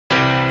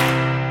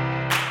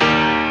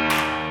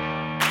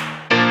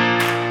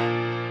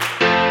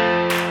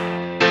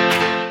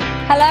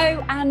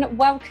and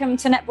welcome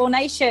to Netball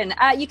Nation.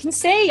 You can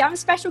see I'm a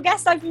special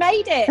guest. I've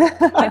made it.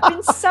 I've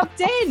been subbed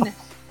in.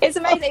 It's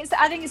amazing.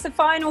 I think it's the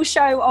final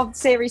show of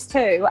Series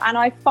 2 and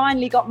I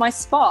finally got my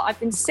spot. I've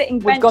been sitting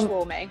bench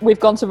warming.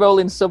 We've gone to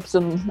rolling subs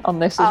on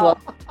this as well.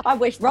 I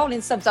wish rolling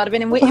subs I'd have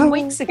been in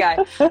weeks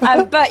ago.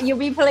 But you'll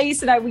be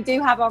pleased to know we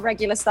do have our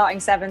regular starting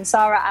 7,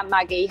 Sarah and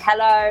Maggie.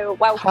 Hello,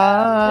 welcome.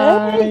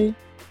 Hi.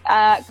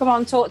 Come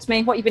on, talk to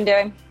me. What you've been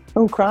doing?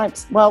 Oh,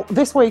 cripes. Well,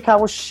 this week I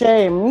was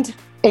shamed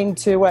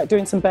into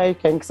doing some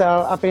baking.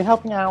 So I've been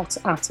helping out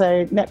at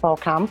a netball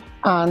camp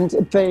and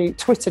the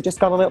Twitter just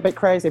got a little bit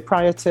crazy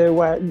prior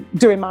to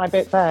doing my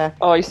bit there.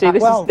 Oh, you see,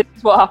 this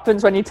is what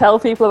happens when you tell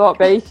people about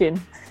baking.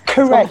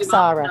 Correct,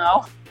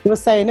 Sarah. You were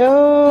saying,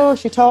 oh,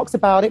 she talks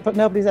about it, but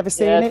nobody's ever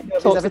seen it.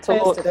 Nobody's ever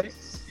tasted it.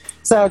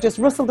 So I just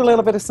rustled a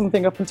little bit of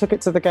something up and took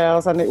it to the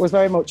girls and it was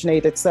very much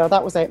needed. So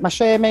that was it. My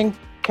shaming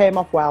came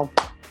off well.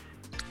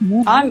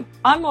 I'm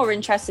more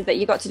interested that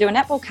you got to do a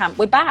netball camp.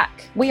 We're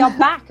back. We are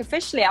back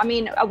officially. I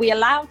mean, are we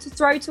allowed to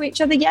throw to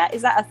each other yet?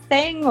 Is that a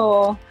thing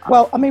or?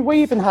 Well, I mean,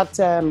 we even had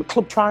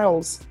club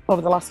trials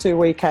over the last 2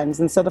 weekends.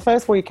 And so the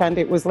first weekend,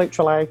 it was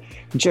literally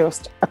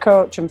just a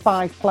coach and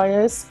 5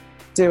 players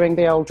doing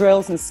the old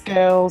drills and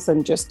skills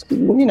and just,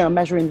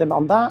 measuring them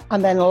on that.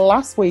 And then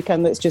last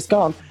weekend that's just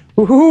gone,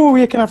 ooh,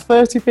 you can have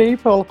 30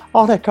 people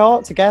on a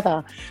court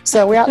together.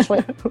 So we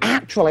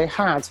actually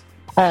had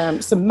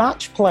some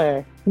match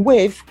play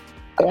with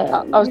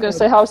I was going to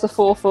say, how's the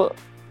 4-foot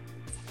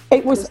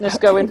business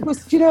going? Do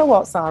you know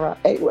what, Sarah?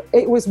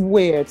 It was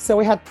weird. So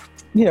we had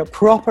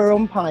proper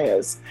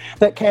umpires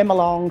that came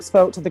along,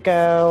 spoke to the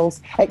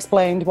girls,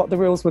 explained what the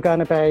rules were going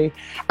to be,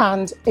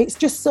 and it's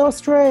just so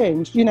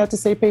strange to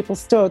see people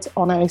stood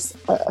on a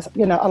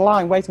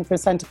line waiting for a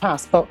centre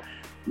pass, but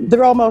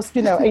they're almost,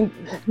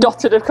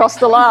 dotted across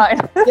the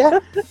line. Yeah,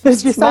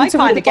 there's your my centre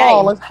kind with of the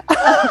ball.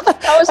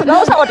 That was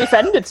how I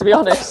defended, to be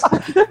honest.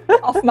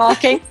 Off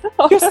marking.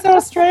 Just so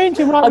strange.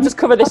 And I'll just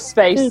cover this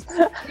space.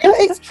 Yeah,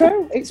 it's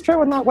true. It's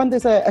true. And that when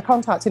there's a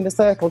contact in the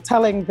circle,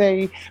 telling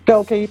the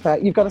goalkeeper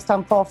you've got to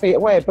stand 4 feet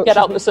away, but get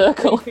out the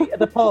circle. 3 feet of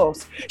the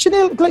post. She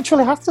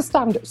literally has to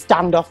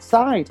stand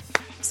offside.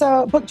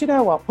 So, but you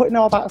know what? Putting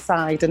all that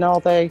aside and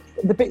all the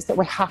bits that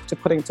we have to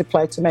put into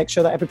play to make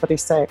sure that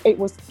everybody's safe, it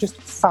was just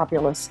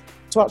fabulous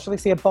to actually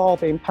see a ball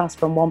being passed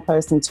from one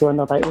person to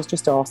another. It was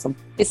just awesome.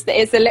 It's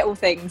the little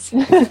things.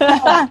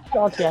 Oh,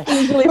 God, yes.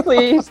 Easily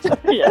pleased.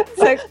 Yeah.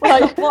 So,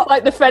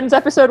 like the Friends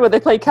episode where they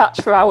play catch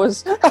for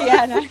hours.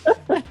 Yeah, no.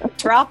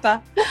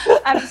 Trapper.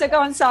 So go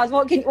on, Sars.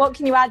 What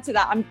can you add to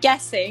that? I'm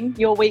guessing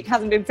your week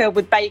hasn't been filled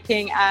with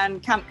baking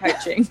and camp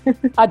coaching.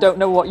 I don't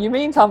know what you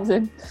mean,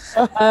 Tamsin.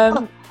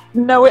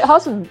 No, it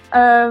hasn't.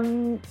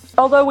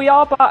 Although we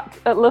are back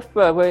at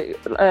Loughborough,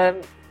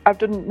 I've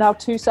done now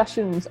 2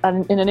 sessions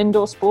and in an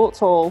indoor sports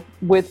hall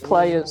with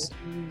players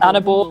and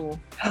a ball.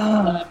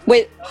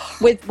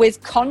 with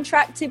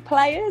contracted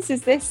players?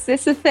 Is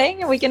this a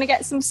thing? Are we going to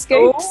get some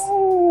scoops?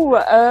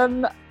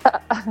 I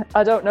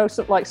don't know.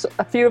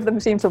 A few of them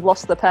seem to have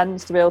lost their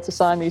pens to be able to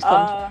sign these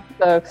contracts.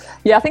 So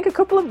yeah, I think a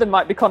couple of them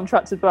might be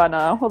contracted by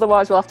now.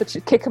 Otherwise, we'll have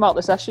to kick them out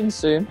the session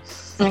soon.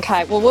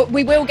 Okay. Well,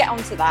 we will get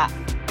onto that.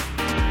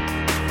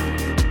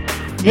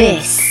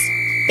 This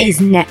is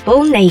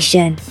Netball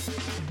Nation,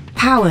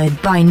 powered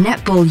by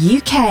Netball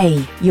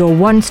UK, your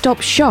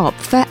one-stop shop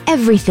for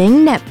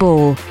everything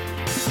netball.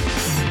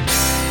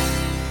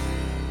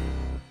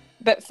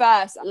 But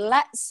first,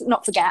 let's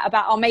not forget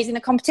about our Amazing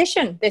the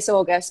Competition this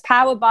August,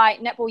 powered by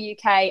Netball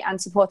UK and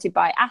supported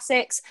by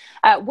ASICS.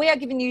 We are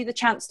giving you the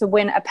chance to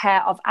win a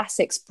pair of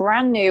ASICS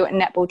brand new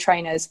netball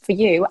trainers for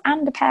you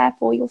and a pair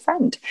for your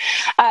friend.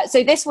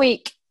 So this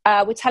week,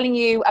 we're telling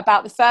you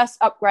about the first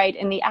upgrade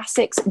in the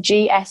ASICS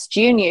GS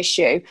Junior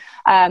shoe.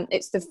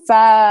 It's the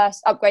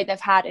first upgrade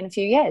they've had in a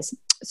few years.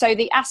 So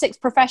the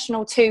ASICS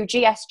Professional 2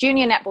 GS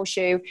Junior netball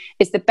shoe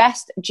is the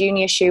best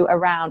junior shoe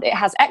around. It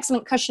has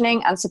excellent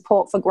cushioning and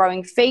support for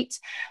growing feet.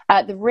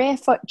 The rear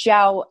foot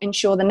gel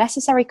ensure the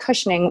necessary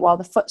cushioning while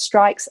the foot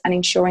strikes and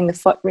ensuring the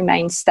foot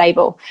remains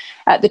stable.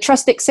 The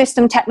Trustix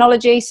system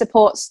technology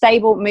supports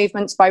stable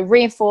movements by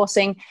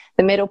reinforcing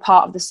the middle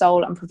part of the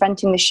sole and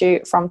preventing the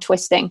shoe from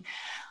twisting.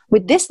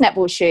 With this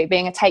netball shoe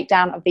being a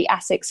takedown of the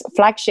ASICS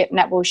flagship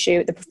netball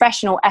shoe, the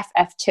Professional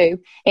FF2,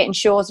 it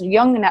ensures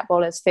young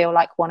netballers feel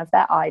like one of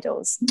their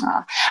idols.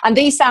 And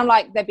these sound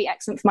like they'd be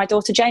excellent for my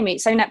daughter Jamie.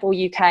 So Netball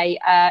UK,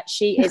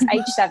 she is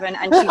age 7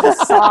 and she's a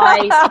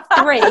size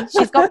 3.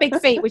 She's got big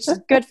feet, which is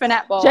good for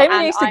netball.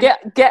 Jamie needs to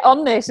get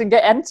on this and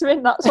get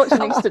entering. That's what she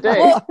needs to do.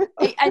 Well,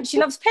 and she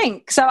loves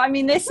pink. So I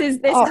mean, this is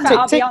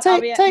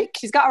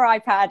she's got her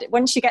iPad.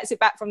 When she gets it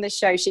back from this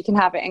show, she can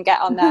have it and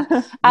get on there.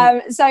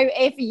 So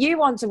if you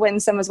want to win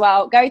some as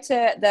well, go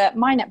to the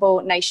My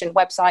Netball Nation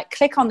website,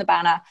 click on the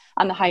banner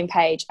and the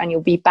homepage, and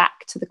you'll be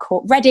back to the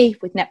court ready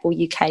with Netball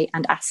UK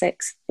and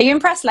ASICS. Are you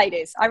impressed,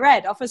 ladies? I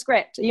read off a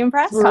script. Are you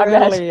impressed?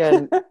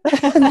 Brilliant.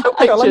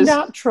 Natural and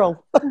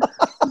natural.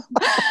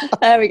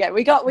 There we go.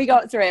 We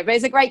got through it, but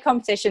it's a great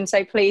competition,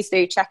 so please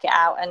do check it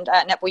out. And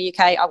Netball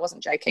UK, I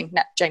wasn't joking.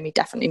 Jamie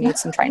definitely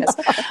needs some trainers.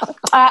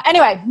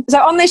 Anyway, so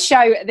on this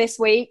show this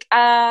week,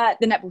 the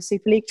Netball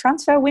Super League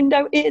transfer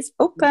window is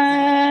open,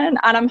 and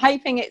I'm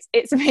hoping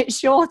it's a bit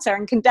shorter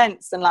and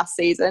condensed than last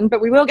season,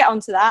 but we will get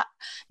onto that.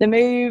 The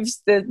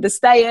moves, the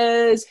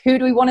stayers, who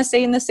do we want to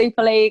see in the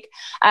Super League?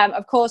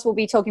 Of course, we'll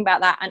be talking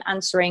about that and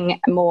answering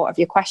more of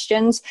your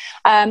questions.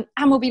 And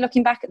we'll be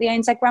looking back at the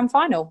ANZ Grand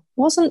Final.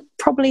 Wasn't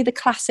probably the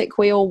classic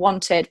we all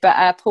wanted,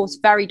 but Paul's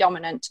very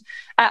dominant.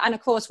 And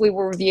of course, we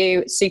will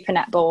review Super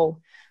Netball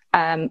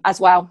as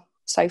well.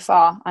 So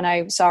far, I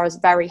know Sarah's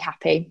very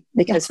happy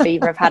because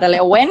Fever have had a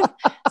little win,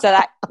 so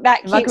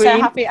that keeps her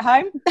happy at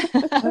home.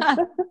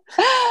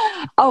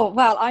 Oh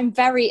well, I'm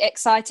very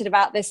excited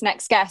about this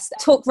next guest.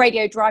 Talk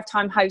Radio Drive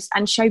Time host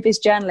and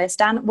showbiz journalist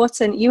Dan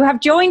Wootton, you have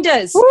joined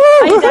us.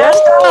 Hey,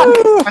 Dan.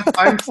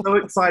 I'm so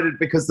excited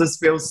because this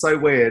feels so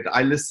weird.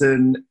 I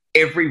listen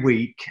every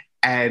week,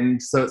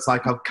 and so it's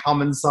like I've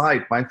come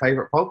inside my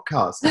favourite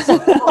podcast.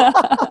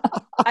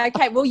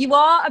 Okay, well, you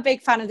are a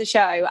big fan of the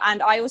show,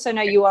 and I also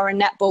know you are a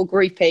netball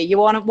groupie.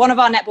 You're one of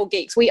our netball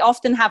geeks. We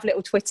often have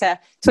little Twitter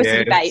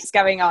debates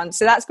going on,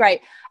 so that's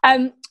great.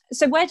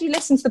 So where do you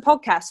listen to the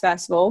podcast,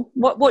 first of all?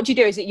 What do you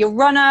do? Is it your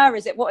runner?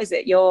 What is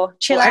it? Your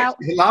chill out?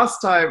 Actually,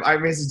 last time I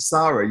messaged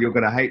Sarah, you're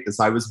going to hate this,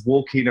 I was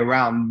walking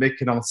around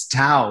Mykonos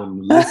town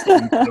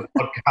listening to the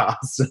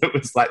podcast. It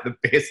was like the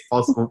best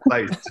possible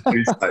place to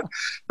do so.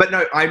 But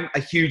no, I'm a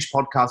huge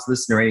podcast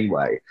listener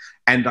anyway.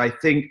 And I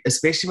think,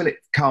 especially when it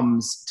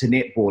comes to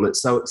netball,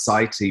 it's so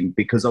exciting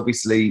because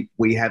obviously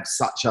we have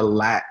such a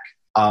lack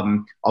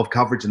of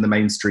coverage in the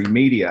mainstream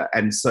media.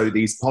 And so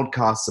these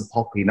podcasts are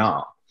popping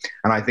up.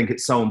 And I think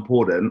it's so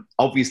important.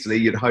 Obviously,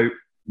 you'd hope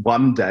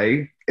one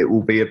day it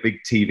will be a big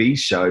TV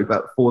show.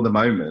 But for the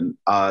moment,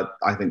 I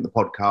think the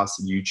podcast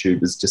and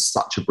YouTube is just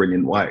such a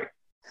brilliant way.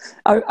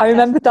 I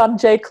remember Dan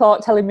J.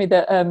 Clark telling me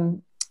that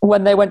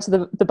when they went to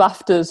the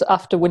BAFTAs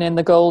after winning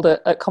the gold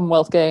at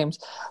Commonwealth Games,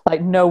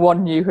 like no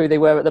one knew who they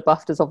were at the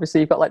BAFTAs. Obviously,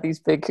 you've got like these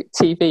big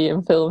TV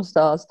and film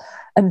stars.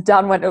 And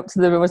Dan went up to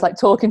them and was like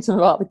talking to them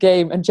about the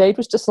game. And Jade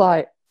was just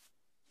like,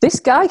 this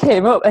guy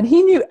came up and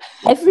he knew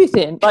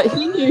everything. Like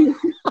he knew,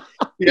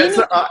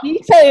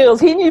 details.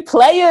 He knew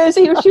players.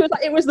 She was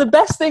like, it was the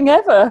best thing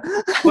ever.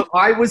 Well,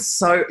 I was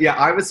so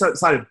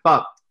excited,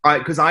 but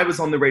because I was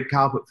on the red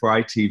carpet for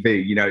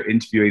ITV,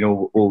 interviewing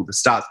all the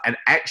stars, and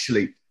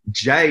actually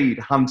Jade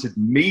hunted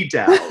me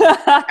down. And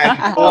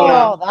that's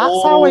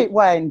how it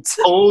went.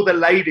 All the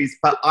ladies,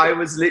 but I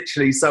was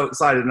literally so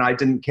excited, and I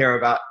didn't care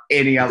about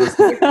any other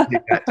sport. I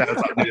was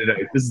like, no.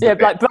 This is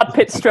like Brad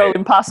Pitt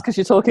strolling past because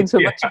you're talking to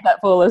a bunch of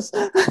netballers.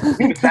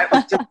 That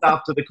was just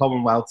after the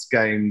Commonwealth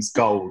Games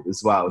gold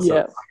as well. So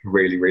it was like a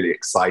really, really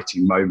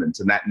exciting moment.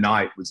 And that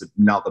night was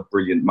another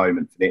brilliant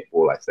moment for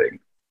netball, I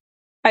think.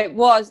 It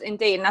was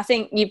indeed. And I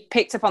think you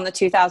picked up on the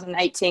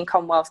 2018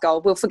 Commonwealth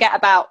gold. We'll forget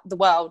about the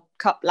World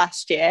Cup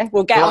last year.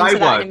 We'll get onto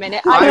that in a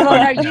minute. I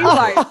know you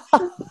won't.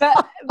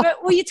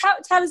 But will you tell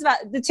us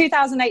about the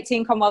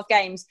 2018 Commonwealth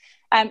Games?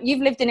 You've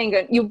lived in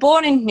England. You were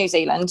born in New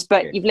Zealand,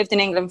 but you've lived in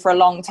England for a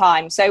long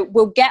time. So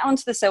we'll get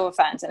onto the Silver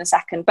Ferns in a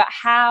second. But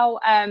how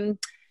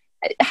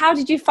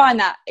did you find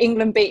that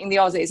England beating the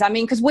Aussies? I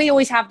mean, because we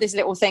always have this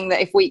little thing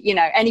that if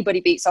anybody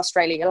beats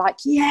Australia, you're like,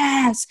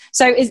 yes.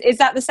 So is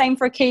that the same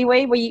for a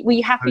Kiwi? Were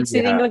you happy to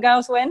see the England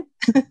girls win?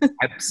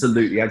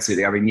 Absolutely.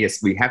 I mean,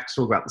 yes, we have to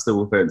talk about the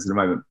Silver Ferns in a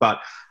moment. But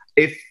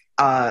if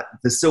the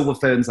Silver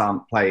Ferns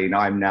aren't playing,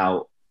 I'm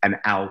now an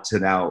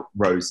out-and-out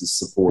Roses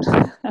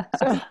supporter.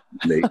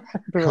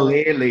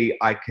 Clearly,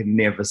 I can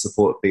never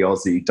support the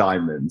Aussie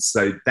Diamonds.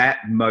 So that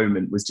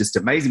moment was just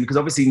amazing because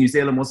obviously New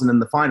Zealand wasn't in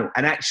the final.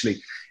 And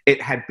actually,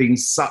 it had been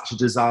such a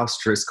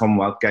disastrous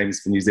Commonwealth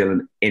Games for New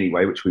Zealand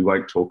anyway, which we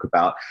won't talk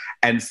about.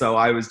 And so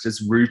I was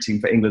just rooting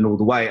for England all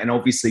the way. And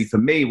obviously for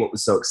me, what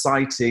was so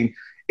exciting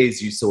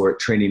is you saw it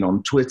trending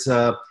on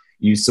Twitter.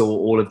 You saw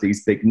all of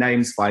these big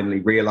names finally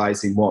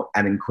realising what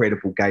an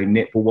incredible game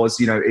netball was.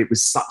 It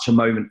was such a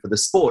moment for the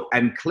sport.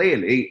 And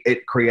clearly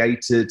it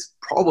created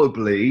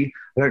probably,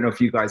 I don't know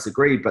if you guys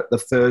agree, but the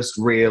first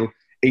real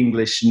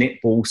English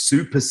netball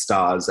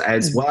superstars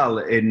as well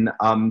in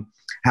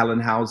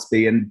Helen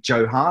Housby and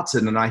Joe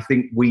Harton. And I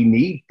think we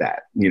need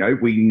that.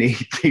 We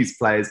need these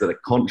players that are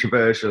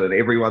controversial and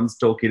everyone's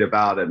talking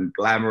about and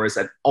glamorous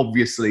and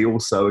obviously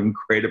also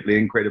incredibly,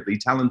 incredibly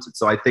talented.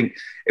 So I think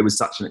it was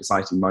such an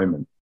exciting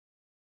moment.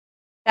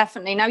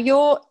 Definitely. Now,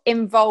 you're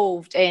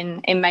involved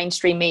in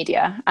mainstream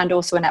media and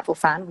also a netball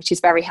fan, which is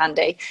very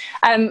handy.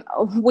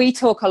 We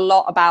talk a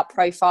lot about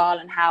profile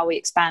and how we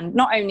expand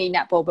not only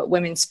netball, but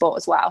women's sport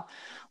as well.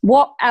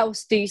 What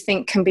else do you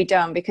think can be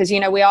done? Because,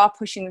 we are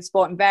pushing the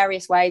sport in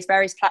various ways,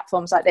 various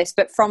platforms like this.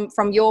 But from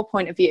your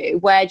point of view,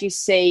 where do you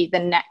see the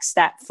next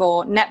step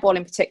for netball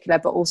in particular,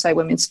 but also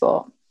women's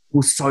sport?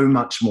 Well, so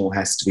much more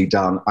has to be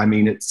done. I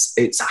mean,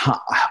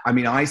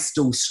 I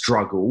still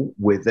struggle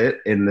with it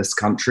in this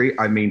country.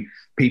 I mean,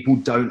 people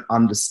don't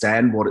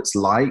understand what it's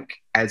like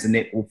as a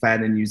netball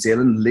fan in New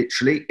Zealand.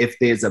 Literally, if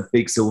there's a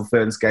big Silver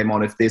Ferns game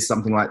on, if there's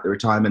something like the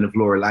retirement of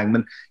Laura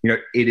Langman,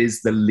 it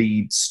is the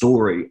lead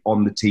story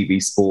on the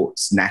TV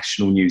Sports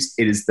national news.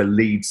 It is the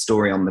lead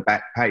story on the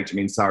back page. I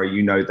mean, sorry,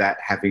 that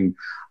having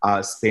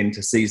spent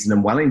a season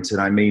in Wellington,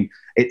 I mean,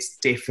 it's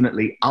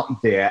definitely up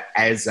there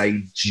as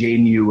a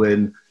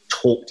genuine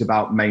talked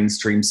about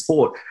mainstream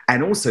sport.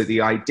 And also the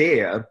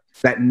idea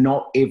that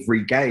not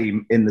every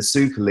game in the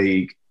Super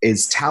League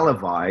is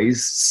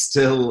televised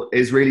still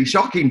is really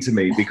shocking to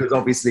me, because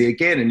obviously,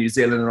 again, in New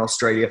Zealand and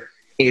Australia,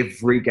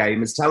 every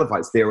game is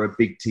televised. There are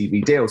big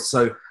TV deals.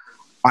 So,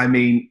 I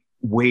mean,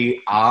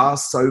 we are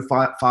so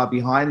far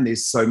behind.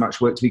 There's so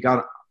much work to be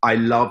done. I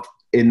loved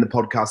in the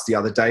podcast the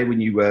other day when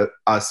you were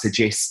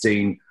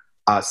suggesting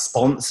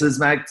sponsors,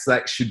 Mags,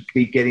 that should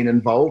be getting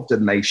involved,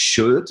 and they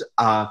should.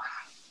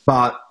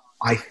 But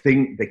I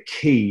think the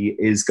key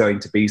is going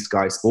to be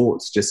Sky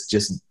Sports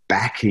just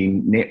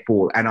backing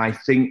netball. And I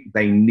think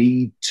they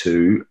need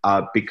to,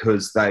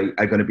 because they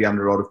are going to be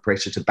under a lot of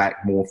pressure to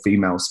back more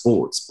female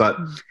sports. But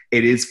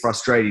it is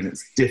frustrating,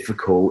 it's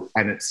difficult,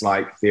 and it's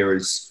like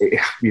there's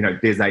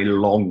a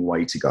long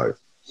way to go.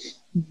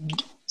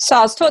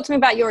 Sars, talk to me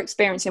about your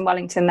experience in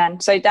Wellington then.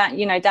 So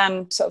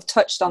Dan sort of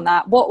touched on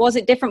that. What was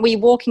it different? Were you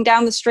walking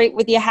down the street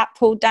with your hat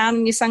pulled down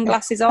and your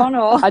sunglasses on?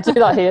 Or I do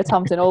that here,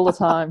 Tamsin, all the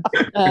time.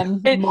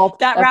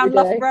 That round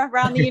Loughborough,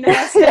 around the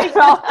university?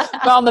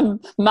 around the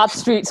mad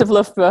streets of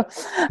Loughborough.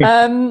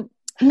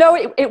 No,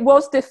 it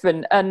was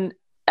different. And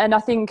I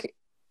think,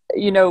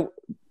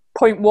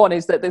 point one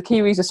is that the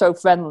Kiwis are so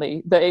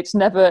friendly that it's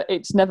never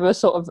a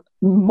sort of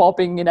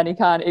mobbing in any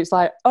kind. It's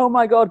like, oh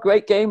my God,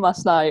 great game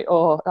last night.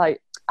 Or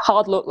like,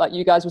 hard luck, like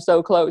you guys were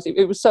so close.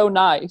 It was so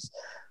nice,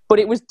 but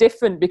it was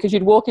different because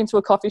you'd walk into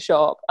a coffee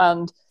shop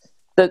and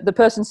the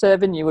person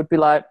serving you would be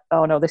like,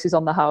 oh no, this is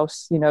on the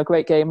house,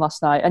 great game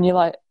last night. And you're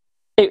like,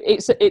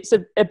 it's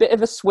a bit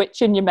of a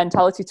switch in your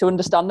mentality to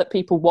understand that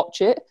people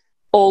watch it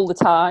all the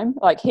time.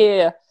 Like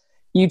here,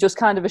 you just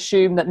kind of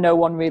assume that no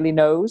one really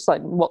knows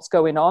like what's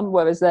going on,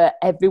 whereas there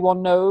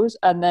everyone knows.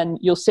 And then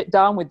you'll sit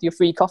down with your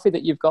free coffee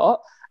that you've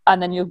got,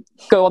 and then you'll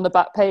go on the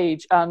back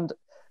page and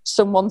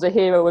someone's a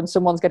hero and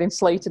someone's getting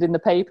slated in the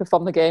paper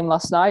from the game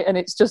last night, and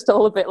it's just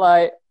all a bit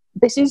like,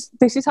 this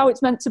is how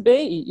it's meant to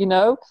be,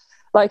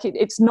 like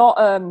it's not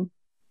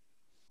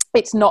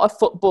a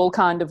football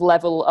kind of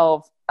level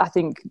of, I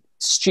think,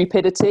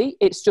 stupidity.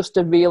 It's just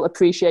a real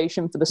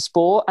appreciation for the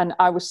sport. And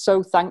I was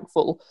so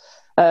thankful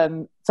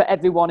for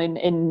everyone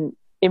in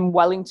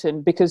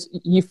Wellington, because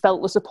you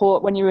felt the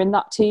support when you were in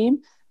that team,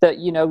 that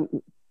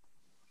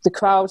the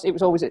crowds,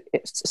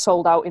 it's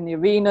sold out in the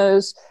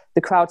arenas.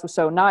 The crowds were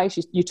so nice.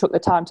 You took the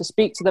time to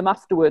speak to them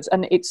afterwards,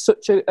 and it's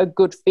such a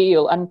good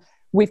feel. And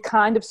we've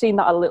kind of seen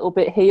that a little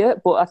bit here,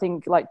 but I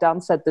think, like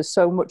Dan said, there's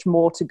so much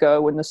more to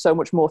go, and there's so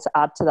much more to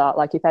add to that.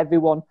 Like if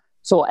everyone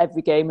saw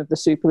every game of the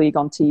Super League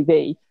on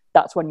TV,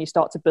 that's when you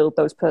start to build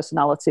those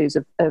personalities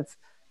of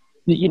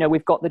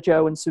we've got the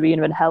Joe and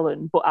Serena and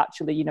Helen, but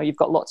actually, you've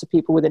got lots of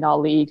people within our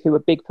league who are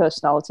big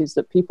personalities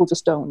that people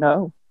just don't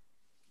know.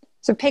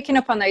 So picking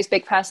up on those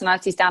big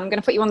personalities, Dan, I'm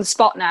going to put you on the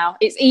spot now.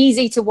 It's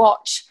easy to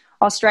watch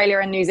Australia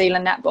and New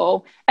Zealand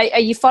netball. Are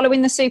you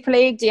following the Super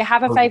League? Do you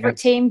have a favourite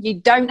team? You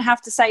don't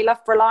have to say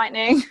Loughborough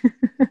Lightning.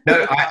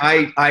 No,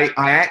 I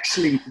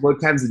actually, well,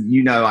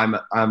 Tamsin,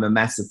 I'm a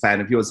massive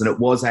fan of yours, and it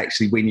was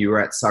actually when you were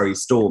at Surrey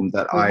Storm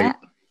that I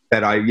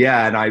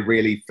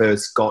really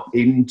first got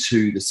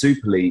into the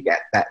Super League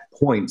at that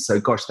point.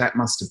 So, gosh, that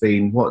must have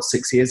been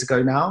 6 years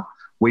ago now.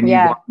 When you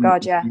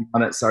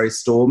won at Surrey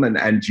Storm,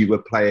 and you were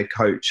player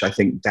coach, I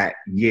think, that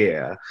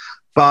year.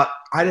 But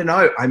I don't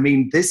know. I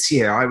mean, this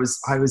year I was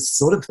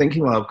sort of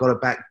thinking, well, I've got to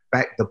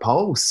back the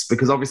Pulse,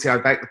 because obviously I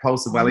backed the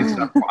Pulse of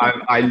Wellington.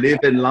 I live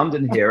in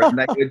London here, and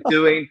they were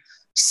doing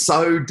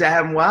so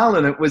damn well,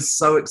 and it was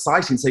so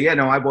exciting. So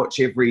I watch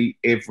every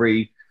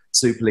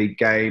Super League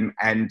game,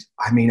 and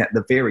I mean, at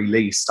the very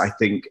least, I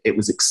think it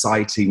was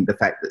exciting the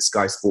fact that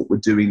Sky Sport were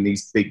doing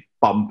these big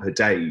bumper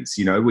days,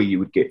 where you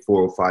would get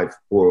four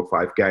or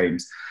five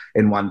games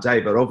in one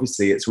day. But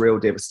obviously it's real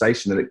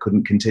devastation that it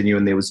couldn't continue,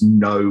 and there was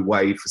no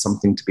way for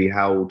something to be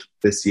held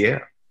this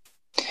year.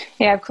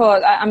 Yeah, of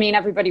course. I mean,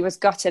 everybody was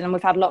gutted, and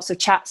we've had lots of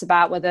chats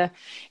about whether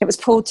it was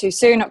pulled too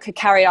soon or could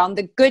carry on.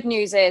 The good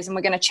news is, and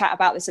we're going to chat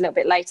about this a little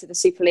bit later, the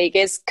Super League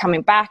is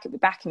coming back. It'll be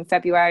back in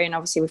February, and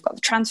obviously we've got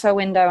the transfer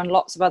window and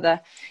lots of other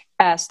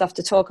stuff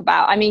to talk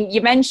about. I mean,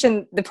 you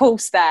mentioned the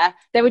Pulse there.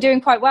 They were doing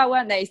quite well,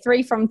 weren't they?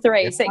 3 from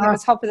 3, sitting at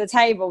the top of the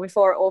table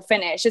before it all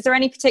finished. Is there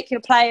any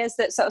particular players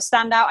that sort of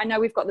stand out? I know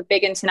we've got the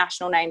big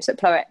international names that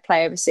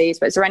play overseas,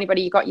 but is there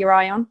anybody you got your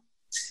eye on?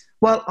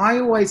 Well, I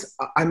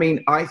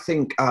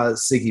think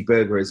Siggy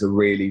Berger is a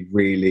really,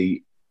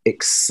 really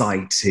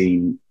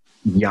exciting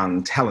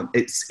young talent.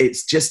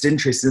 It's just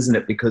interesting, isn't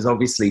it? Because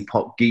obviously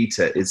Pop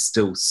Gita is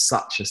still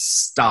such a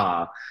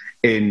star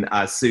in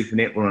Super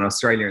Netball in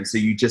Australia. And so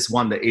you just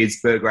wonder, is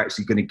Berger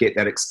actually going to get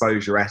that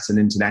exposure at an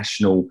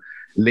international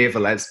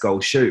level as goal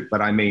shoot?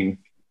 But I mean,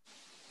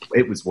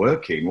 it was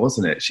working,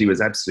 wasn't it? She was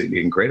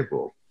absolutely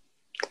incredible.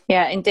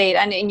 Yeah, indeed.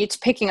 And you're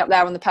picking up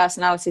there on the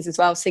personalities as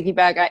well. Siggy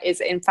Berger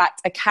is, in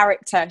fact, a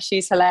character.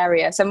 She's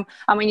hilarious. And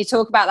when you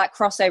talk about that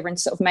crossover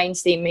into sort of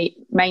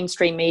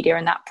mainstream media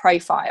and that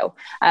profile,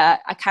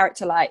 a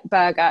character like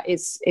Berger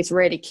is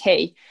really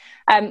key.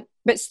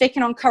 But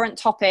sticking on current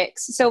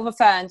topics, Silver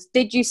Ferns,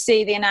 did you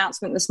see the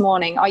announcement this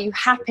morning? Are you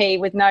happy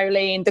with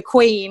Nolene, the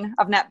queen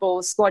of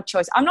netball's squad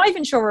choice? I'm not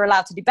even sure we're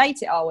allowed to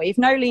debate it, are we? If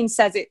Nolene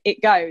says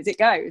it goes, it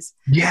goes.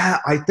 Yeah,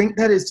 I think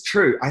that is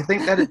true. I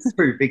think that is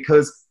true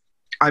because,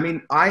 I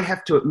mean, I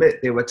have to admit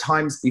there were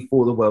times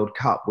before the World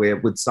Cup where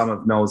with some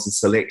of Noel's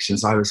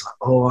selections, I was like,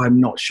 oh, I'm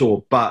not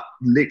sure. But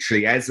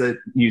literally, as a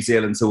New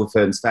Zealand Silver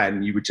Ferns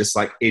fan, you were just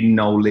like, in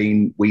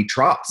Nolene, we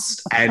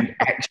trust. And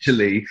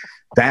actually,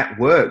 that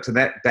worked and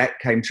that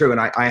came true. And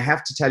I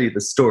have to tell you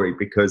the story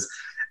because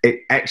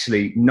it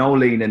actually,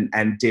 Nolene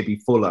and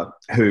Debbie Fuller,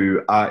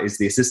 who is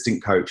the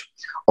assistant coach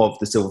of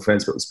the Silver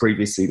Ferns, but was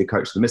previously the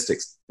coach of the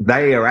Mystics,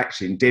 they are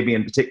actually, and Debbie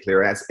in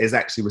particular, is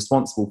actually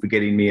responsible for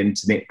getting me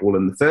into netball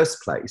in the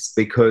first place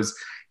because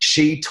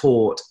she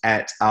taught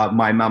at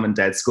my mum and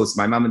dad's school.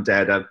 So my mum and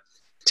dad are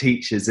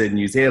teachers in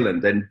New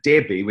Zealand, and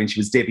Debbie, when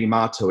she was Debbie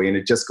Martoi and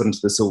had just gone to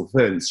the Silver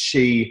Ferns,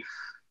 she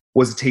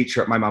was a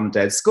teacher at my mum and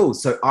dad's school.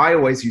 So I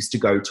always used to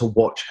go to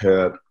watch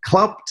her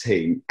club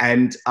team.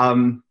 And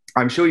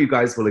I'm sure you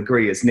guys will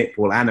agree as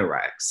netball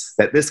anoraks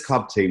that this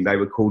club team, they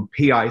were called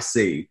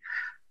PIC,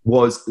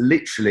 was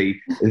literally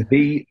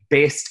the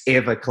best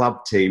ever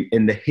club team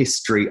in the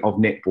history of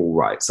netball,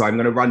 right? So I'm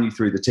going to run you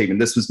through the team. And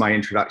this was my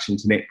introduction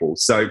to netball.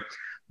 So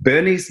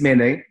Bernice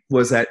Mene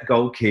was at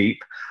goalkeep.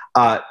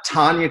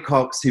 Tanya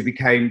Cox, who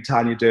became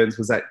Tanya Derns,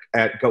 was at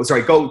goal.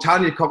 Sorry,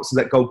 Tanya Cox was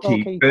at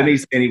goalkeep.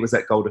 Bernice Mene was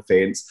at goal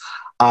defence.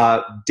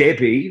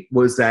 Debbie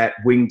was at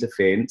wing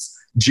defence.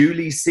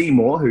 Julie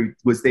Seymour, who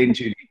was then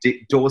Julie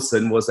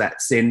Dawson, was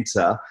at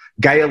centre.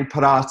 Gail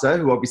Parata,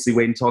 who obviously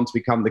went on to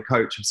become the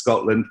coach of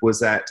Scotland,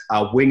 was at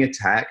wing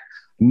attack.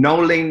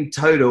 Nolene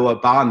Todo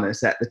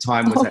Barnett at the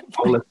time was at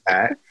goal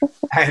attack.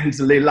 And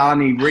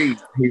Leilani Reid,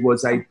 who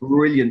was a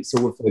brilliant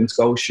Silver Ferns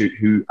goal shoot,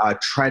 who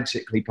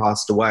tragically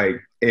passed away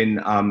in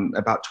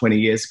about 20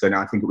 years ago.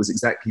 Now, I think it was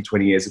exactly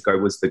 20 years ago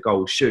was the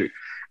goal shoot.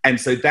 And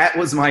so that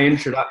was my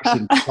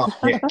introduction to club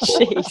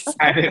netball.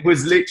 And it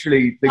was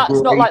literally the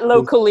That's not like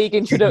local league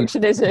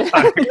introduction, is it?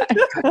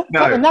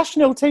 No. The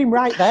national team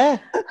right there.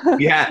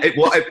 Yeah,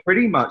 it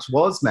pretty much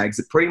was, Mags.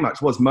 It pretty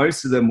much was.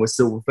 Most of them were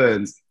Silver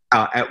Ferns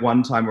at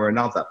one time or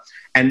another.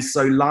 And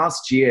so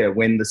last year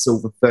when the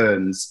Silver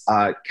Ferns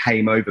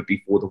came over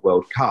before the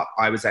World Cup,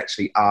 I was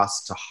actually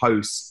asked to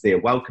host their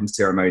welcome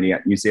ceremony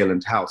at New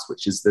Zealand House,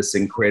 which is this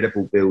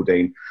incredible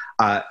building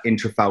in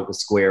Trafalgar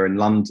Square in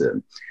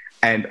London.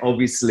 And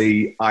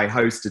obviously I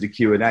hosted a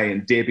Q&A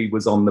and Debbie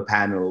was on the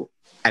panel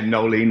and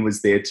Nolene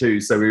was there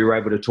too. So we were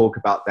able to talk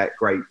about that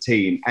great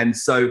team. And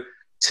so,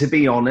 to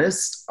be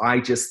honest, I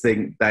just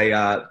think they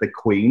are the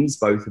queens,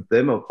 both of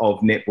them, of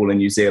netball in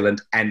New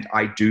Zealand. And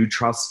I do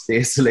trust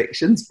their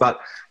selections. But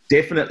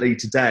definitely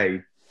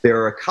today, there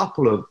are a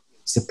couple of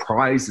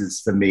surprises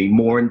for me,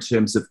 more in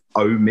terms of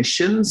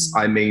omissions.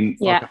 I mean,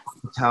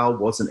 Patel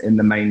wasn't in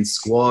the main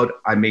squad.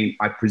 I mean,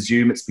 I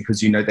presume it's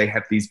because, they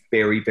have these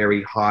very,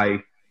 very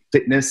high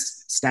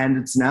fitness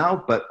standards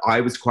now, but I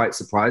was quite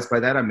surprised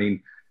by that. I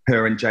mean,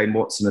 her and Jane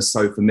Watson are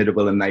so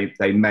formidable, and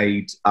they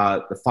made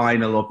the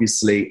final,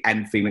 obviously,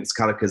 and Phoenix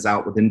Kalaka's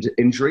out with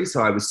injury,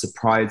 so I was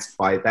surprised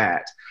by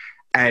that.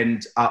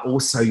 And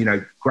also,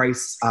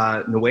 Grace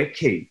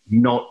Noweki,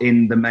 not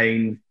in the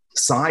main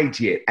side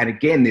yet. And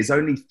again, there's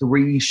only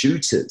 3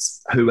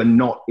 shooters who are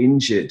not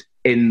injured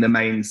in the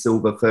main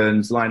Silver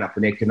Ferns lineup,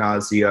 and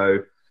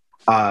Ekenasio,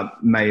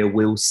 Maya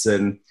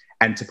Wilson,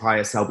 and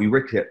Tapaya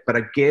Selby-Rickett. But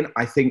again,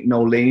 I think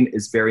Nolene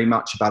is very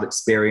much about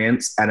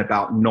experience and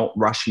about not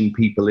rushing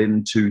people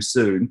in too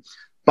soon.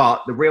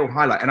 But the real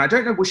highlight, and I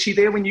don't know, was she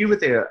there when you were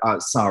there,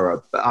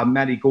 Sarah?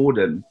 Maddie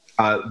Gordon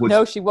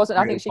No, she wasn't.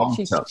 I think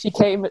she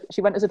came.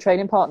 She went as a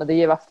training partner the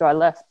year after I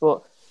left,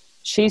 but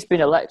she's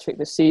been electric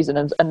this season,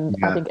 and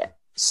I think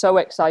so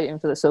exciting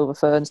for the Silver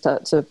Ferns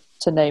to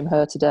name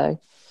her today.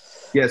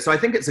 Yeah, so I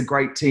think it's a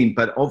great team,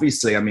 but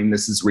obviously, I mean,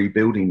 this is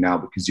rebuilding now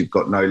because you've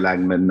got no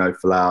Langman, no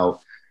Folau,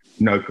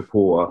 no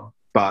Kapoor.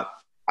 But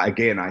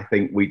again, I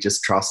think we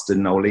just trust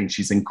in Nolene.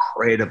 She's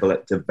incredible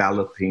at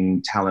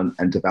developing talent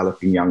and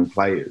developing young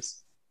players.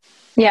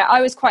 Yeah,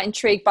 I was quite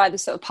intrigued by the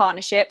sort of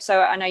partnership. So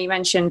I know you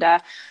mentioned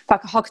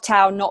Paka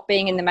Hokotau not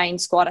being in the main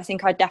squad. I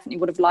think I definitely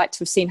would have liked to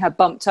have seen her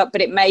bumped up,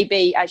 but it may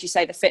be, as you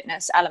say, the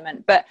fitness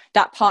element. But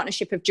that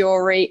partnership of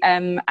Jory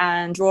and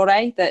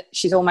Rore, that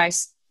she's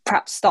almost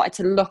perhaps started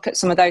to look at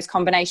some of those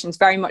combinations,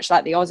 very much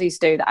like the Aussies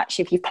do, that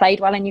actually if you've played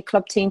well in your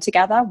club team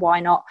together, why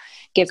not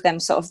give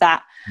them sort of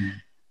that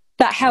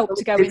help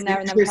to go in there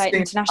and then play it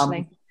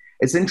internationally?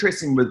 It's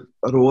interesting with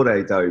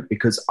Rore, though,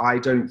 because I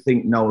don't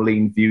think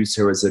Nolene views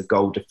her as a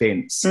goal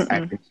defence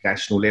at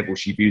international level.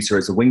 She views her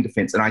as a wing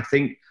defence. And I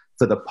think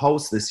for the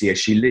Pulse this year,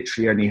 she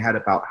literally only had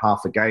about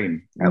half a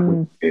game at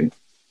Wimbledon.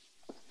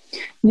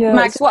 Yeah,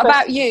 Mags, what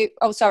about you?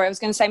 Oh, sorry, I was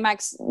going to say,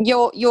 Mags,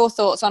 your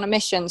thoughts on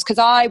omissions, because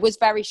I was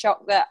very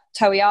shocked that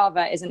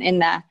Toiava isn't in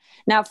there.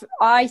 Now,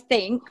 I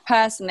think,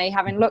 personally,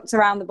 having looked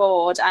around the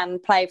board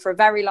and played for a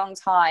very long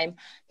time,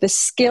 the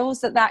skills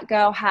that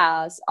girl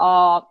has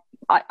are,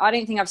 I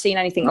don't think I've seen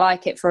anything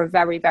like it for a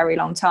very, very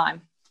long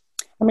time.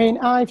 I mean,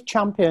 I've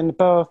championed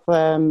both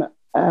Toiava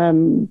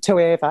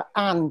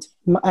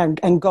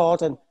and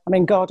Gordon. I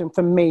mean, Gordon,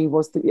 for me,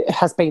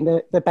 has been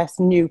the best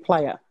new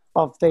player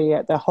of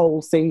the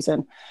whole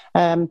season.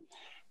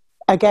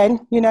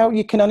 Again,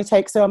 you can only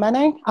take so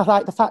many. I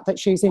like the fact that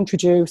she's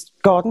introduced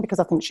Gordon because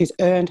I think she's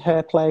earned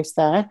her place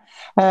there.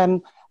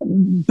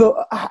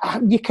 But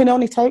you can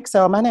only take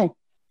so many.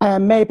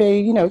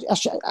 Maybe,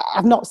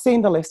 I've not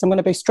seen the list. I'm going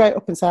to be straight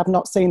up and say I've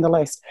not seen the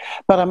list.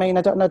 But I mean,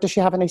 I don't know, does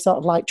she have any sort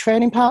of like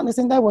training partners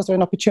in there? Was there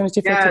an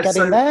opportunity for her to get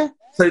in there?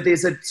 So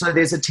there's a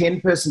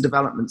 10-person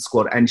development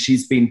squad, and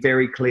she's been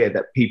very clear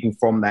that people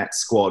from that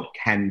squad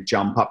can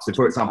jump up. So,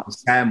 for example,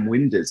 Sam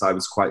Winders, I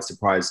was quite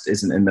surprised,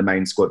 isn't in the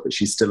main squad, but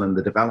she's still in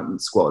the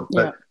development squad.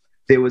 But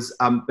there was,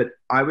 but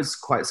I was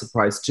quite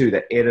surprised too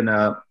that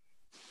Edina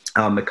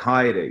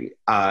Makairi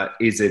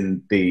is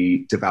in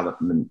the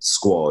development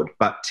squad,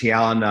 but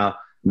Tiana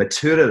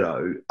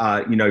Maturero,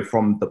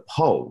 from the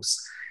Pulse,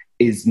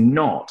 is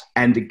not.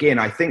 And again,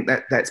 I think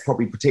that's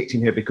probably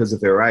protecting her because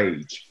of her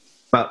age.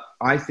 But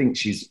I think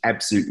she's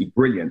absolutely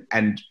brilliant.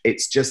 And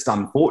it's just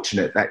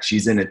unfortunate that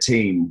she's in a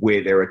team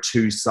where there are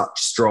two such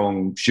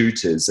strong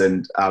shooters,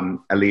 and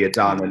Aliyah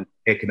Dunn and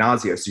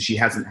Ekenasio, so she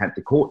hasn't had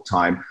the court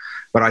time.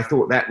 But I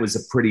thought that was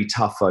a pretty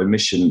tough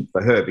omission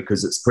for her,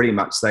 because it's pretty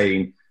much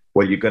saying,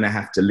 well, you're going to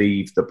have to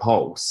leave the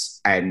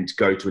Pulse and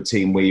go to a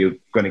team where you're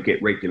going to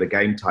get regular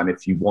game time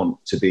if you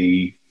want to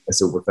be a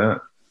Silver Fern,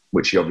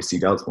 which she obviously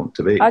does want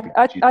to be. I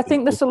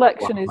think the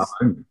selection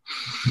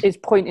is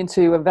pointing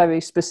to a very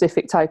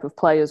specific type of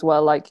play as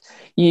well. Like,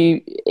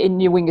 you, in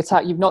your wing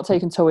attack, you've not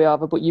taken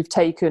Toiava, but you've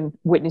taken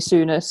Whitney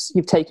Souness,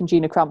 you've taken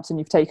Gina Crampton,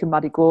 you've taken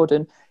Maddie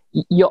Gordon.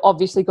 You're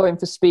obviously going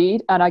for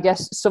speed. And I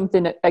guess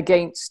something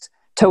against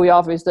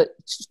Toiava is that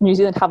New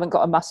Zealand haven't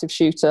got a massive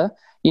shooter.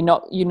 You're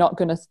not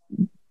going to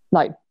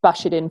like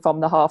bash it in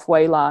from the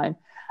halfway line.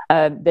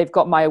 They've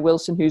got Maya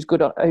Wilson, who's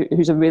good,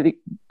 who's a really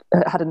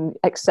had an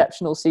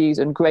exceptional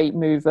season, great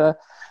mover.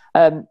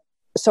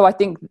 So I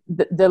think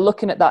they're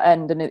looking at that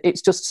end, and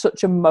it's just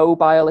such a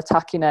mobile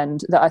attacking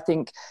end that I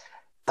think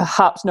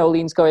perhaps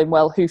Nolene's going,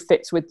 well, who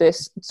fits with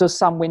this? Does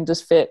Sam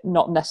Winders fit?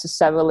 Not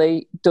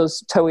necessarily.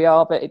 Does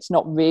Toiava? It's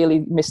not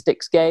really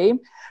Mystic's game.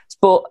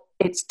 But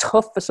it's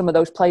tough for some of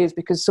those players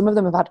because some of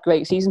them have had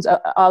great seasons.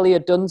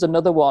 Aliyah Dunn's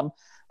another one.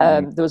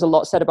 There was a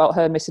lot said about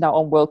her missing out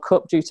on World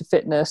Cup due to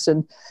fitness,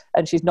 and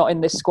she's not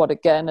in this squad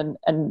again.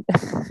 And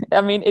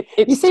I mean,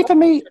 you see, for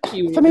me,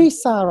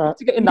 Sarah,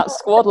 to get in that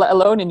squad, let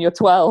alone in your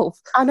 12.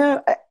 I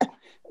know,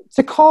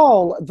 to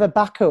call the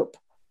backup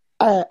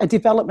a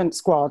development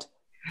squad,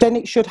 then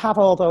it should have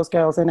all those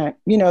girls in it.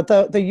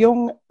 The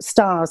young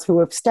stars who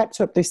have stepped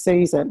up this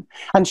season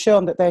and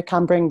shown that they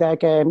can bring their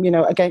game,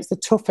 against the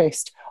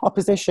toughest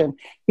opposition.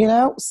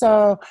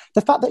 So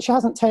the fact that she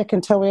hasn't taken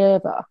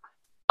Toiava,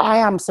 I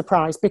am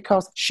surprised,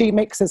 because she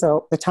mixes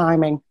up the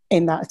timing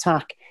in that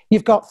attack.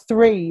 You've got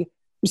three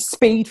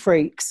speed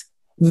freaks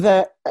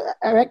that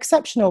are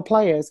exceptional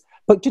players,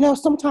 but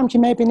sometimes you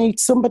maybe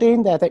need somebody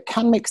in there that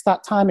can mix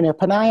that timing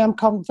up. And I am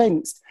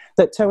convinced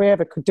that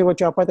Toiava could do a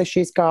job, whether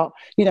she's got,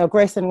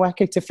 Grace and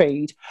Nweke to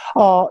feed,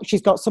 or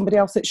she's got somebody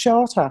else that's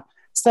shorter.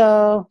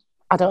 So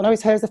I don't know,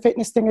 is hers a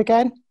fitness thing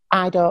again?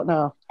 I don't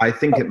know. I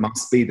think it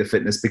must be the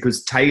fitness,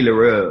 because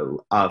Taylor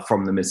Earle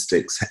from the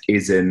Mystics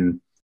is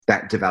in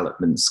that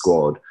development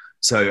squad.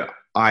 So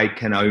I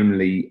can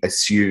only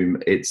assume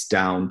it's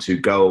down to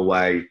go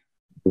away,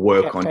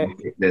 work on your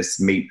fitness,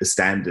 meet the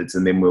standards,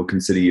 and then we'll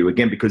consider you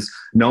again. Because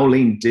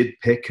Nolene did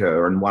pick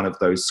her in one of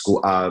those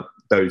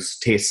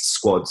test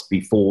squads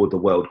before the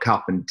World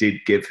Cup and did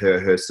give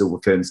her Silver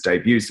Ferns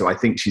debut. So I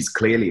think she's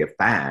clearly a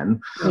fan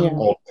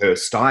of her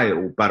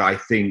style, but I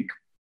think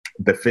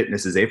the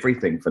fitness is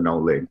everything for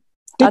Nolene.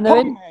 Did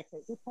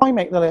Poi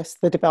make the list,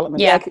 the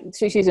development? Yeah,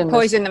 she's in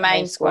Poi's in the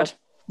main squad.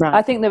 Right.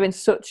 I think they're in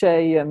such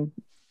a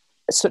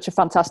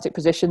fantastic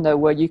position, though,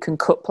 where you can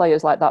cut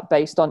players like that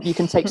based on, you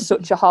can take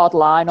such a hard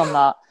line on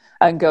that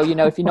and go,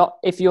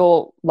 if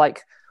you're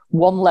like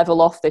one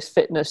level off this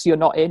fitness, you're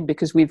not in,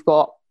 because we've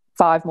got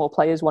 5 more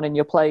players wanting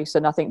your place.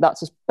 And I think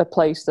that's a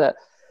place that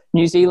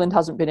New Zealand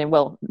hasn't been in.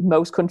 Well,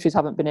 most countries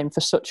haven't been in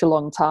for such a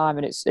long time,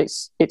 and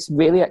it's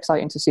really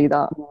exciting to see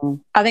that.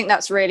 I think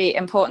that's really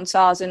important,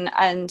 Sars,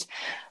 and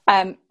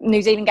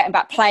New Zealand getting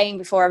back playing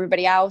before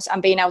everybody else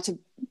and being able to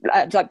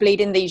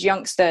bleed in these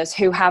youngsters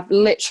who have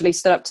literally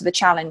stood up to the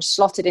challenge,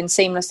 slotted in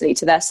seamlessly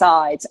to their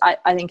sides. I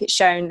think it's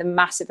shown the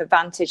massive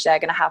advantage they're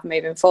going to have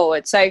moving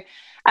forward. So,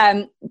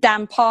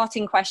 Dan,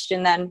 parting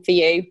question then for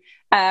you.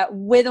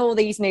 with all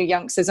these new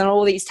youngsters and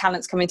all these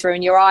talents coming through,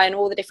 and your eye on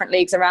all the different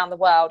leagues around the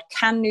world,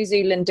 can New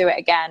Zealand do it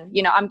again?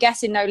 You know, I'm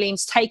guessing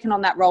Nolene's taken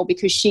on that role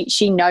because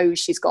she knows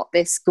she's got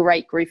this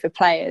great group of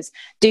players.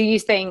 Do you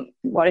think,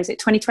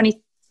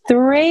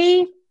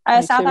 2023?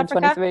 South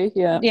Africa,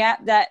 yeah,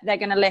 they're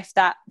going to lift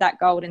that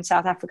gold in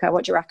South Africa.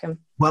 What do you reckon?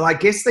 Well, I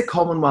guess the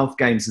Commonwealth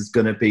Games is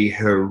going to be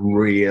her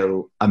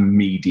real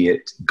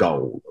immediate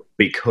goal,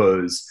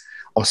 because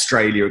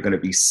Australia are going to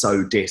be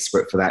so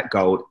desperate for that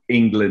gold.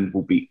 England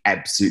will be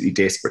absolutely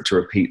desperate to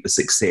repeat the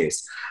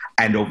success.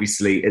 And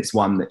obviously, it's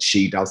one that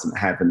she doesn't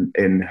have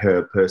in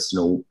her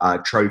personal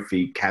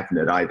trophy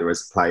cabinet, either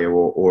as a player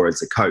or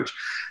as a coach.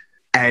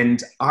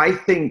 And I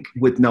think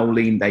with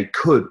Nolene they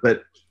could,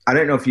 but I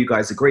don't know if you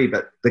guys agree,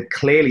 but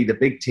clearly the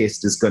big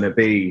test is going to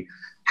be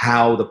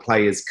how the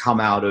players come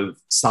out of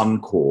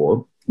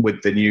Suncorp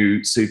with the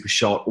new super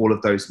shot, all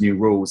of those new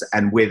rules,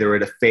 and whether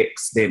it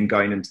affects them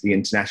going into the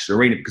international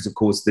arena. Because, of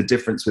course, the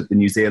difference with the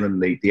New Zealand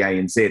League, the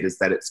ANZ, is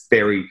that it's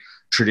very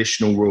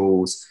traditional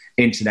rules,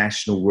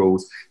 international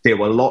rules. There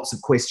were lots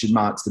of question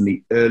marks in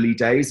the early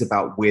days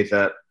about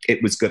whether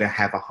it was going to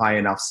have a high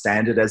enough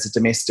standard as a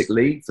domestic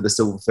league for the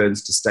Silver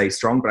Ferns to stay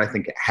strong, but I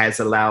think it has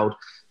allowed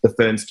the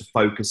Ferns to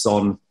focus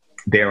on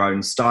their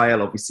own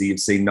style. Obviously, you've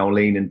seen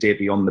Nolene and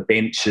Debbie on the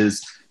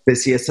benches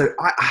this year. So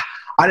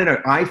I don't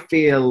know. I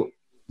feel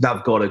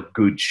they've got a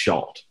good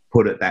shot,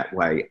 put it that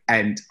way.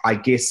 And I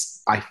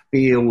guess I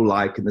feel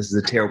like, and this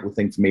is a terrible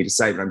thing for me to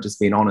say, but I'm just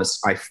being honest,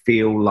 I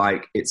feel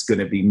like it's going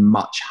to be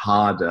much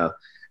harder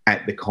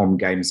at the Com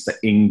Games for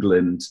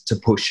England to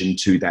push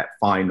into that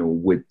final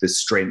with the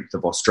strength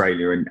of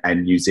Australia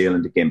and New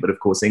Zealand again. But of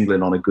course,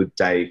 England on a good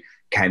day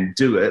can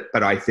do it,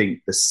 but I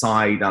think the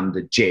side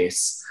under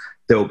Jess,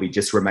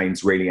 just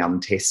remains really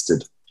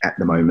untested at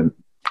the moment.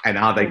 And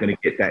are they going to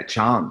get that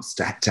chance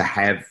to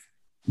have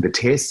the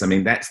test? I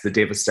mean, that's the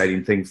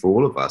devastating thing for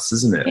all of us,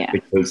 isn't it? Yeah.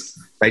 Because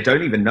they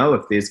don't even know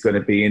if there's going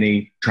to be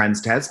any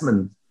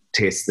Trans-Tasman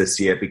tests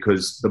this year,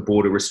 because the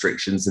border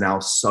restrictions are now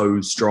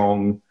so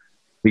strong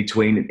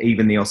between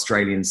even the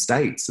Australian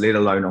states, let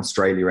alone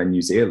Australia and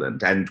New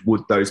Zealand. And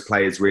would those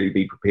players really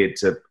be prepared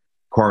to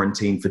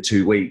quarantine for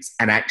 2 weeks?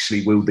 And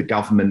actually, will the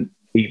government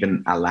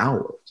even allow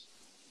it?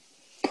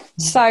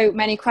 So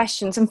many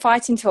questions and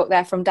fighting talk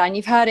there from Dan.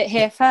 You've heard it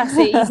here first.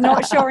 He's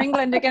not sure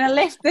England are going to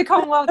lift the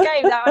Commonwealth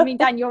Games. I mean,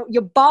 Dan,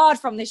 you're barred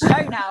from this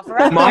show now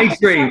forever.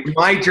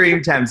 My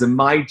dream, Tams, and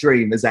my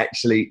dream is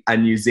actually a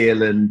New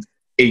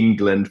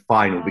Zealand-England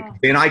final, because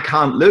then I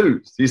can't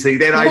lose. You see,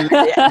 then I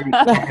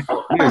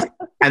cannot lose.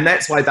 And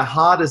that's why the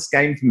hardest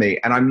game for me,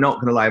 and I'm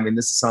not going to lie, I mean,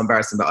 this is so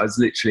embarrassing, but I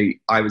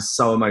was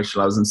so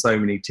emotional, I was in so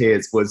many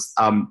tears, was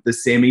the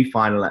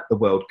semi-final at the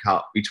World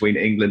Cup between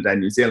England and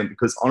New Zealand,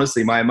 because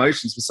honestly, my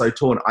emotions were so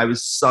torn. I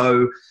was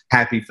so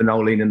happy for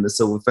Nolene and the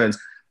Silver Ferns.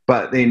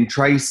 But then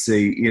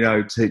Tracy, you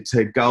know,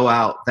 to go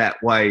out that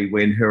way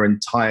when her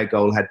entire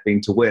goal had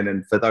been to win,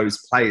 and for those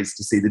players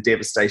to see the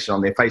devastation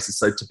on their faces.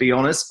 So to be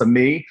honest, for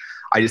me,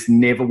 I just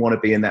never want to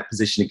be in that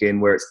position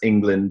again where it's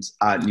England,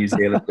 New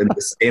Zealand in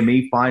the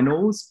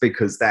semi-finals,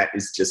 because that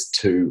is just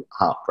too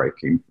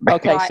heartbreaking.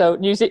 Okay, so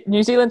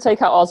New Zealand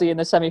take out Aussie in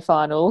the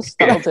semi-finals.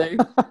 That'll do.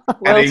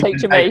 We'll take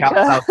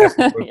Jamaica.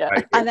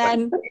 Yeah.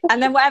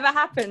 And then whatever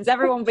happens,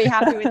 everyone will be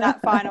happy with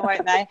that final,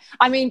 won't they?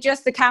 I mean,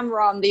 just the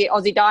camera on the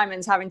Aussie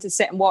Diamonds having to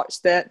sit and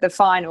watch the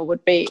final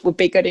would be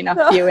good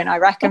enough viewing, I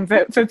reckon,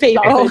 for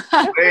people.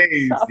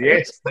 Please,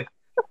 yes.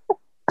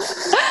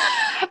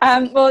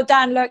 Well,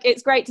 Dan, look,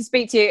 it's great to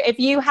speak to you. If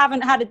you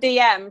haven't had a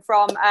DM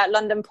from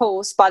London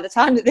Pulse by the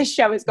time that this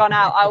show has gone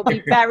out, I'll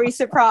be very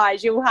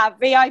surprised. You'll have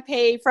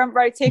VIP front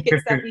row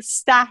tickets. There'll be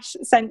stash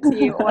sent to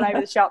you all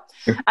over the shop.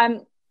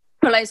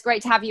 Well, it's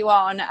great to have you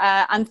on,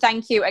 and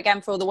thank you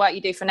again for all the work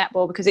you do for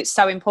netball, because it's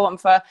so important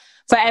for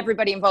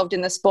everybody involved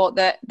in the sport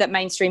that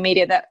mainstream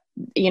media, that,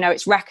 you know,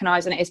 it's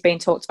recognised and it is being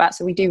talked about.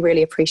 So we do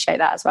really appreciate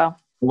that as well.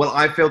 Well,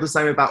 I feel the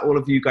same about all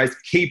of you guys.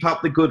 Keep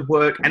up the good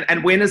work.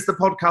 And when is the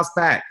podcast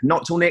back?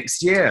 Not till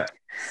next year.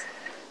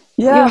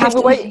 Yeah,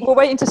 we're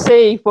waiting to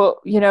see. But,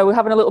 you know, we're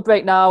having a little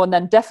break now, and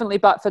then definitely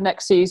back for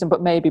next season,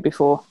 but maybe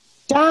before.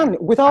 Dan,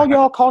 with all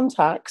your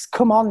contacts,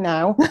 come on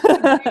now.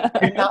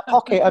 In that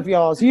pocket of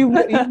yours.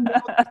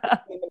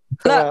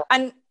 Look,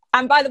 and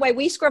by the way,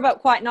 we scrub up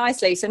quite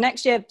nicely. So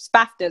next year's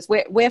BAFTAs,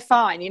 we're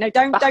fine. You know,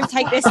 don't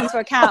take this into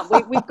account.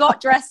 We've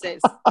got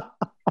dresses.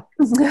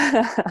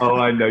 Oh,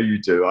 I know you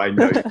do. I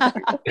know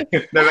you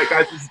do. No, but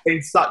guys, it's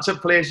been such a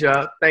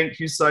pleasure. Thank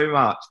you so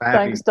much for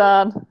having me.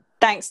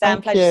 Thanks,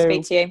 Dan. Pleasure to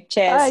speak to you.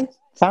 Cheers.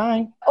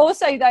 Bye.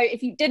 Also, though,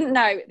 if you didn't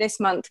know, this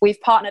month we've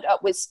partnered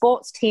up with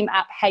sports team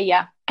app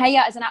Heya.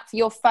 Heya is an app for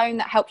your phone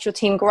that helps your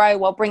team grow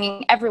while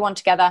bringing everyone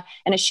together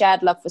in a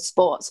shared love for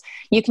sports.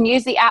 You can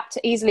use the app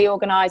to easily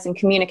organise and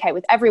communicate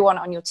with everyone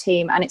on your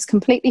team, and it's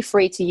completely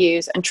free to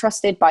use and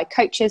trusted by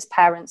coaches,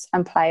 parents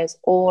and players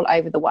all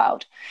over the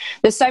world.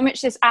 There's so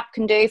much this app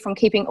can do, from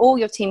keeping all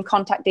your team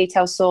contact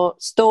details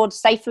stored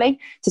safely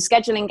to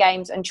scheduling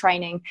games and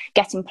training,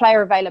 getting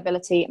player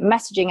availability,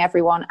 messaging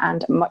everyone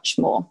and much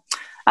more.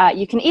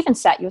 You can even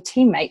set your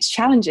teammates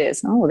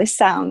challenges. Oh, this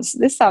sounds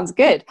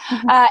good.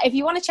 If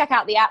you want to check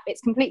out the app,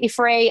 it's completely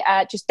free.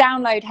 Just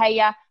download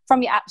Heya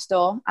from your app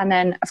store, and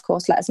then, of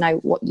course, let us know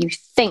what you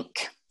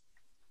think.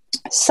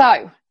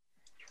 So,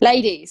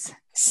 ladies,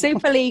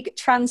 Super League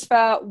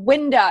transfer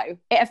window.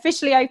 It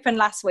officially opened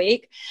last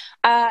week.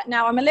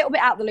 Now, I'm a little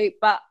bit out of the loop,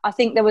 but I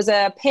think there was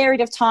a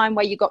period of time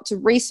where you got to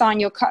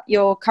re-sign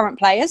your current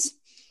players,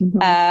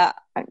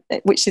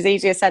 which is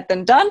easier said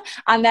than done.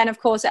 And then, of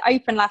course, it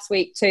opened last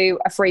week to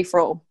a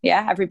free-for-all.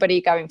 Yeah,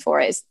 everybody going for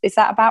it. Is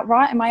that about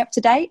right? Am I up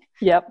to date?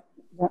 Yep.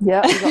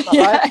 Yeah, you got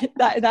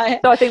that right.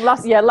 So I think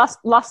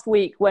last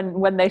week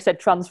when they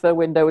said transfer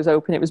window was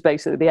open, it was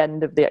basically the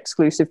end of the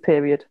exclusive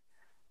period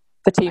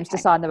for teams to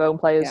sign their own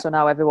players. So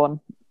now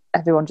everyone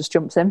just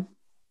jumps in.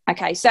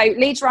 Okay, so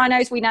Leeds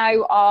Rhinos, we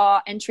know,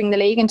 are entering the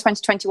league in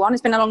 2021.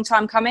 It's been a long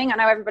time coming. I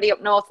know everybody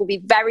up north will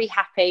be very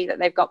happy that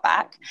they've got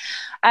back.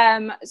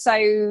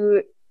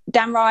 So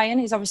Dan Ryan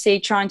is obviously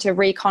trying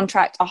to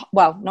contract a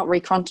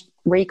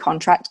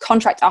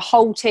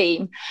whole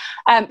team.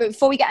 But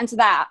before we get into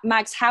that,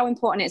 Mags, how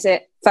important is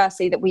it,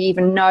 firstly, that we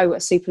even know a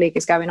Super League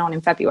is going on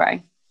in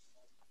February?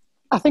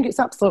 I think it's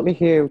absolutely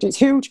huge. It's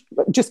huge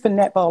just for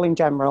netball in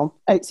general.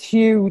 It's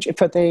huge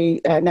for the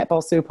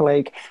Netball Super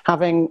League,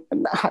 having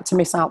had to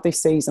miss out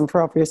this season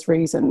for obvious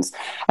reasons.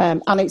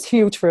 And it's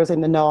huge for us in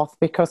the north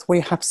because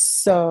we have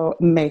so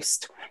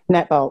missed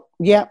netball.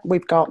 Yeah,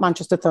 we've got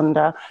Manchester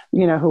Thunder,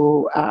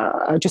 who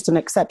are just an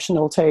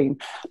exceptional team.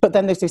 But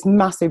then there's this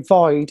massive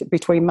void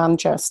between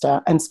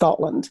Manchester and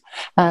Scotland.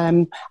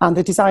 And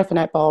the desire for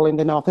netball in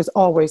the north has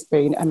always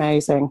been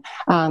amazing.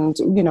 And,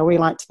 we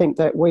like to think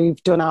that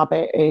we've done our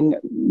bit in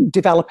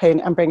developing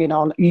and bringing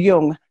on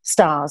young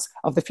stars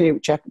of the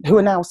future who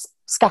are now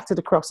scattered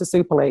across the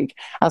Super League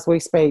as we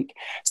speak.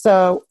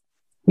 So,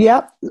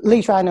 yeah,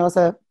 Leeds Rhinos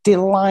are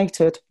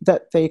delighted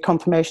that the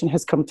confirmation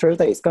has come through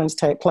that it's going to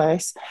take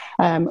place.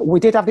 We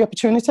did have the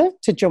opportunity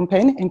to jump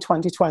in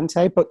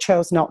 2020, but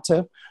chose not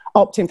to,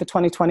 opt in for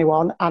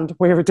 2021, and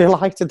we were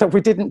delighted that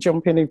we didn't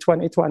jump in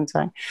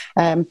 2020.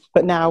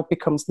 But now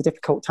becomes the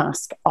difficult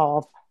task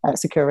of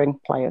securing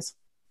players.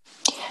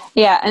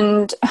 Yeah,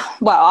 and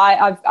well,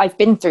 I've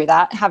been through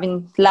that,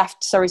 having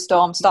left Surrey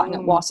Storm, starting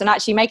at Wasps, and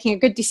actually making a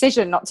good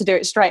decision not to do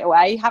it straight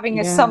away. Having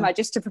a summer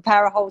just to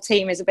prepare a whole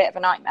team is a bit of a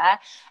nightmare.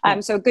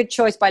 So a good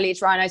choice by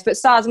Leeds Rhinos. But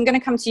Stars, I'm going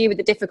to come to you with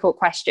a difficult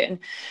question.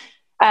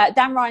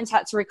 Dan Ryan's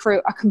had to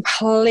recruit a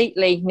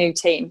completely new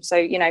team,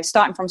 so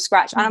starting from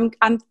scratch. And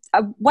I'm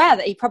aware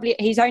that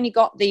he's only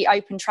got the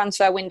open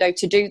transfer window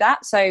to do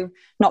that, so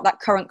not that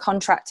current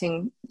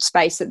contracting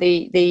space that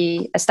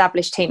the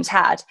established teams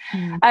had.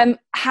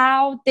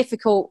 How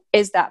difficult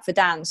is that for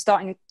Dan,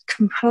 starting a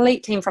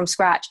complete team from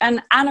scratch,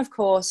 and of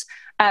course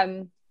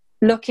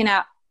looking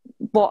at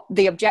what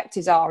the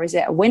objectives are? Is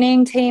it a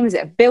winning team? Is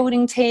it a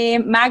building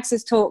team? Mags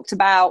has talked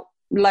about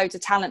loads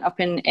of talent up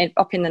in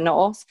the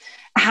north.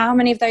 How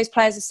many of those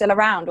players are still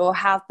around, or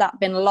have that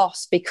been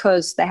lost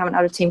because they haven't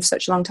had a team for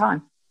such a long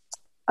time?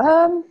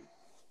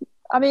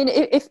 I mean,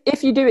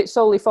 if you do it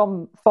solely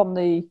from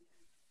the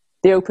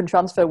open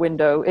transfer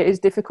window, it is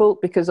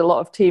difficult because a lot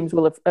of teams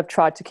will have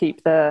tried to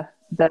keep their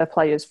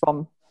players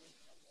from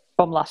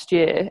last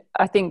year.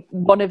 I think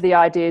one of the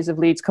ideas of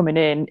Leeds coming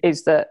in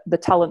is that the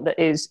talent that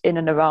is in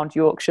and around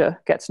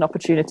Yorkshire gets an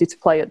opportunity to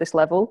play at this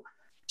level.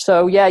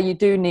 So yeah, you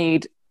do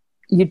need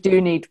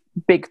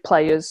big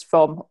players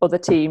from other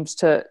teams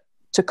to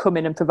come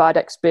in and provide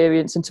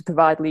experience and to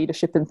provide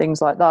leadership and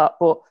things like that.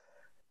 But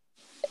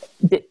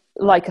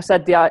like I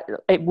said,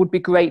 it would be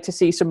great to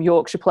see some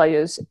Yorkshire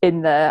players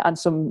in there and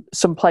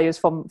some players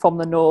from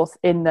the north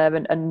in there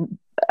and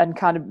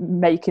kind of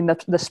making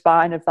the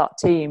spine of that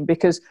team,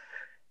 because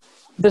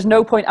there's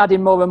no point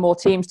adding more and more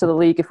teams to the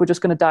league if we're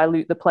just going to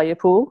dilute the player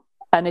pool.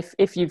 And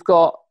if you've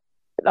got,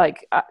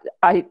 like,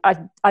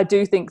 I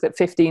do think that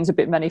 15 is a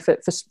bit many for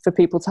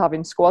people to have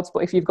in squads,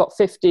 but if you've got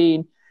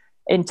 15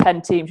 in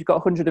 10 teams, you've got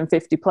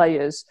 150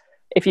 players.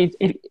 If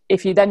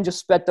you then just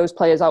spread those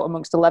players out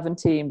amongst 11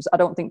 teams, I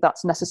don't think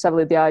that's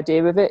necessarily the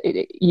idea of it.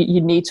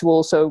 You need to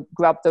also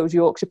grab those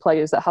Yorkshire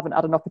players that haven't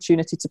had an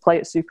opportunity to play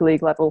at Super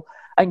League level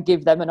and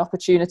give them an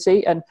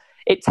opportunity. And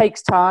it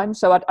takes time,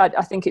 so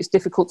I think it's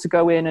difficult to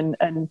go in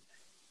and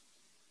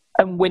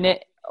win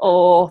it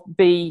or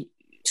be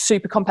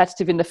super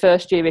competitive in the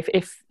first year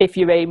if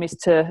your aim is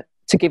to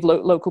give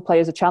local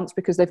players a chance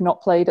because they've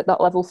not played at that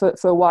level for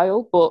a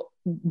while. But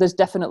there's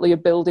definitely a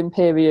building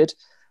period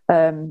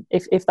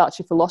if that's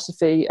your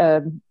philosophy,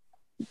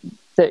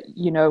 that,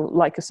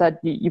 like I said,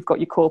 you've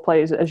got your core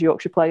players as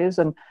Yorkshire players,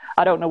 and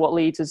I don't know what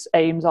Leeds'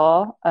 aims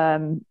are,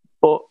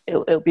 but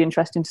it'll be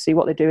interesting to see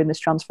what they do in this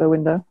transfer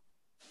window.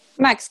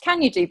 Mags,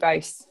 can you do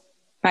both?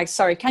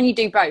 Can you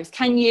do both?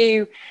 Can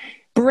you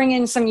bring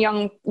in some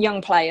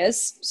young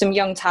players, some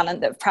young talent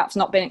that have perhaps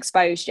not been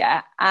exposed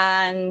yet,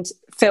 and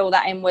fill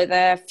that in with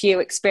a few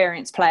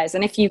experienced players?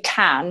 And if you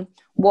can,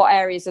 what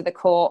areas of the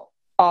court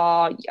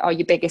are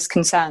your biggest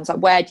concerns? Like,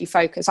 where do you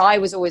focus? I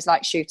was always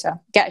like shooter.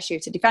 Get a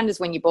shooter. Defenders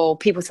win your ball.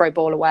 People throw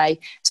ball away,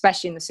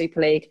 especially in the Super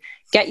League.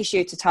 Get your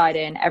shooter tied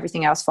in.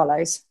 Everything else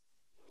follows.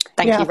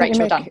 Thank you,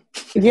 Rachel Dunn.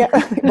 Yeah,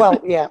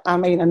 well, yeah, I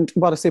mean, and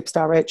what a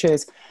superstar Rach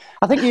is.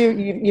 I think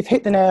you've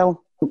hit the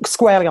nail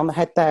squarely on the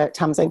head there,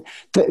 Tamsin.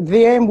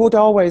 The aim would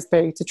always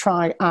be to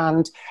try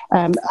and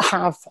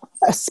have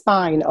a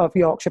spine of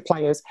Yorkshire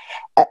players.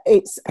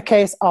 It's a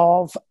case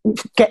of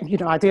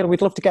ideally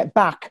we'd love to get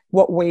back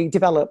what we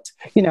developed,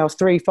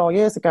 3-4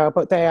 years ago,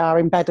 but they are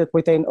embedded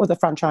within other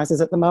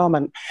franchises at the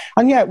moment.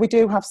 And yet we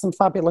do have some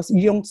fabulous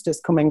youngsters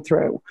coming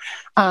through.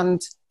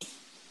 And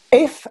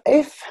if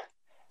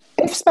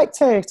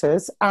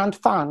spectators and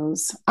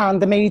fans and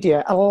the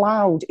media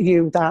allowed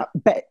you that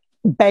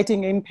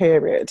bedding in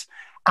period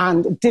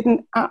and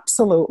didn't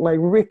absolutely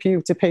rip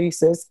you to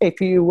pieces if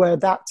you were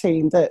that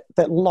team that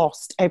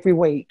lost every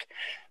week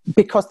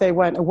because they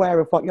weren't aware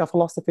of what your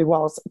philosophy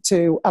was,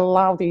 to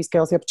allow these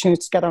girls the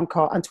opportunity to get on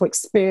court and to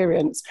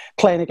experience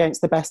playing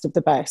against the best of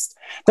the best,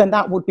 then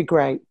that would be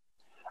great.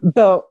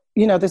 But,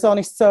 there's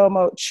only so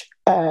much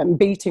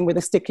beating with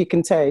a stick you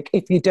can take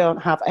if you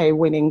don't have a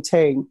winning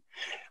team.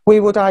 We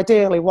would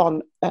ideally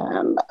want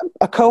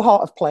a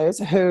cohort of players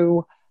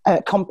who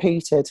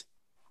competed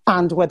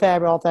and were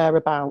there or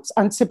thereabouts.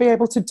 And to be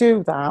able to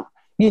do that,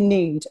 you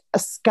need a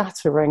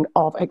scattering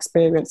of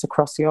experience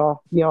across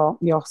your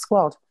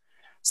squad.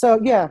 So,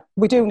 yeah,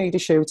 we do need a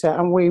shooter,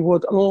 and we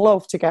would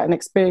love to get an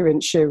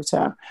experienced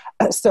shooter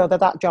so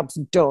that job's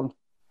done.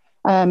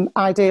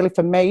 Ideally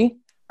for me,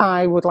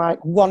 I would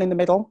like one in the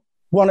middle,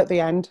 one at the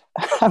end,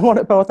 and one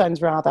at both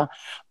ends rather.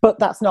 But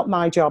that's not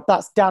my job.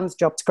 That's Dan's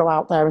job to go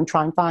out there and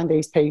try and find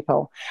these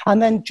people.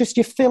 And then just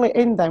you fill it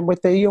in then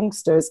with the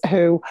youngsters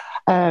who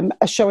are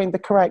showing the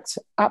correct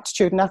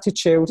aptitude and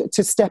attitude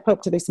to step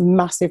up to this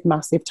massive,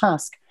 massive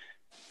task.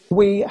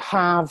 We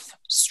have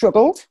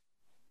struggled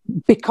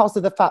because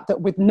of the fact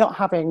that with not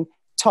having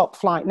top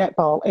flight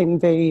netball in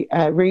the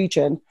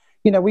region,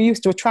 we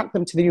used to attract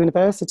them to the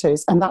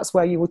universities, and that's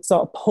where you would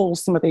sort of pull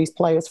some of these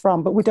players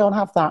from. But we don't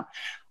have that.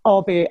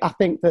 Albeit, I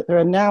think that there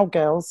are now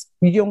girls,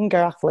 younger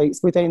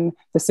athletes within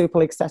the Super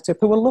League setup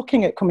who are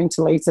looking at coming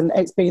to Leeds, and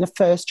it's been a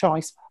first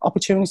choice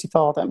opportunity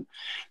for them.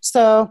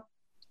 So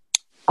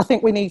I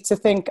think we need to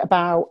think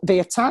about the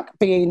attack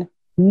being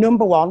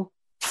number one,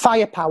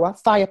 firepower,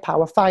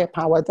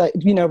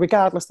 that,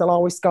 regardless, they'll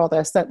always score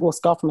will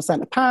score from a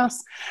centre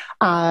pass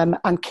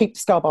and keep the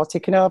scoreboard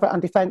ticking over,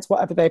 and defence,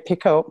 whatever they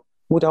pick up,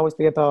 would always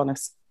be a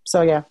bonus.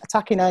 So, yeah,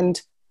 attacking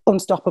end,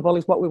 unstoppable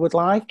is what we would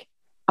like.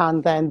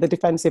 And then the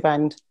defensive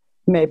end,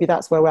 maybe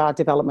that's where our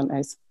development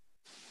is.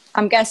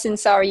 I'm guessing,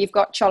 Sarah, you've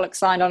got Chollock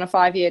signed on a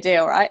 5-year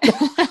deal, right?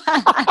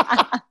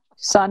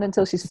 Signed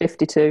until she's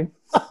 52.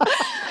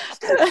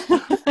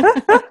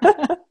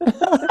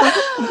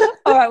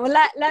 All right, well,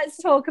 let's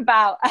talk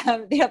about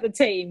the other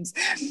teams.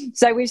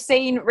 So we've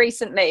seen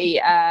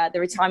recently the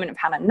retirement of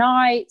Hannah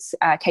Knight,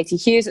 Katie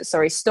Hughes at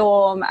Surrey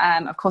Storm,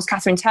 of course,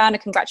 Catherine Turner,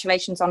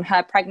 congratulations on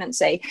her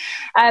pregnancy.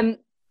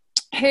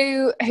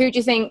 Who do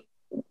you think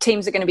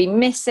teams are going to be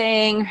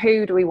missing?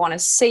 Who do we want to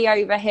see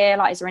over here?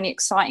 Is there any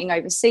exciting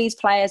overseas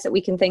players that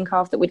we can think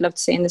of that we'd love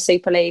to see in the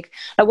Super League?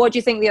 What do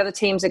you think the other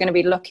teams are going to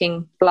be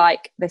looking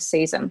like this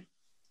season?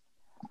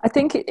 I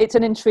think it's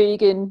an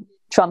intriguing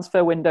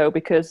transfer window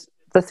because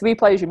the 3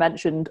 players you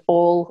mentioned,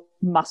 all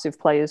massive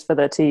players for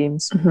their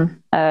teams.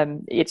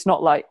 Mm-hmm. It's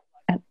not like,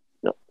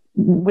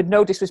 with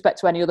no disrespect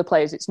to any other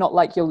players, it's not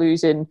like they're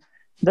losing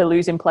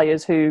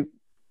players who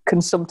can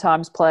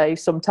sometimes play,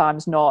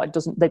 sometimes not.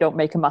 They don't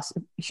make a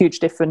huge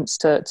difference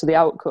to the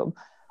outcome.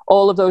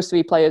 All of those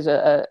 3 players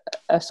are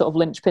sort of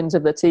linchpins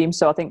of the team.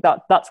 So I think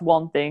that's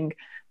one thing.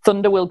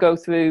 Thunder will go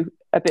through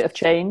a bit of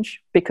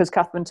change because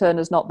Catherine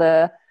Turner's not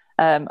there,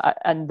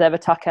 and their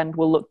attack end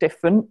will look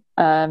different.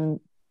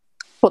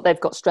 But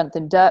they've got strength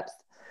in depth.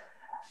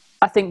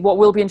 I think what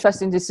will be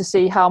interesting is to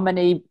see how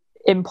many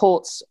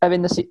imports are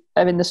in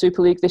the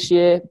Super League this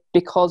year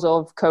because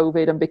of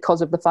COVID and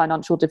because of the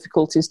financial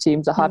difficulties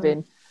teams are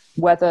having.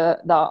 Whether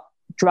that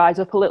dries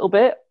up a little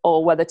bit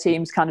or whether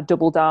teams kind of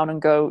double down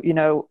and go,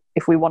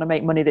 if we want to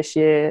make money this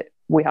year,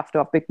 we have to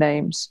have big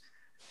names.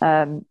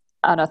 And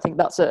I think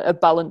that's a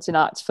balancing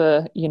act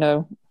for,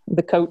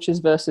 the coaches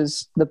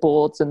versus the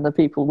boards and the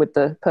people with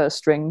the purse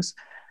strings.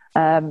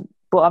 But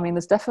I mean,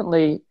 there's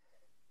definitely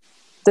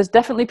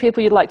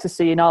people you'd like to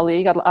see in our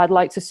league. I'd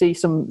like to see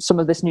some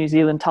of this New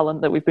Zealand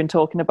talent that we've been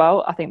talking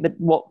about. I think that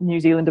what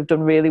New Zealand have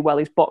done really well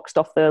is boxed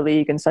off their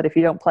league and said, if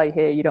you don't play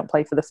here, you don't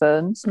play for the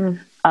Ferns.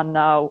 And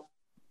now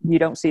you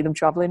don't see them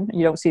travelling,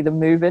 you don't see them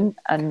moving.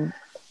 And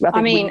I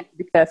think we need to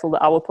be careful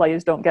that our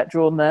players don't get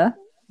drawn there.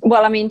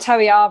 Well, I mean,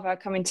 Toiava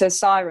coming to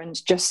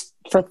Sirens just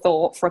for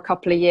thought for a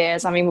couple of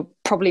years. I mean, we'll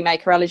probably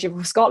make her eligible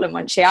for Scotland,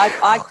 won't she?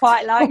 I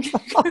quite like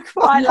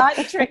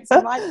the tricks.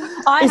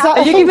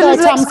 Are you giving us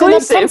an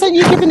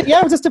exclusive? Yeah,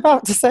 I was just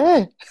about to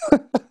say.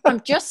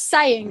 I'm just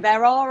saying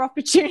there are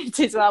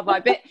opportunities,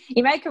 but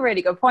you make a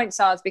really good point,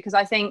 Sars, because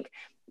I think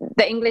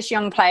the English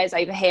young players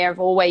over here have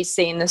always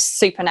seen the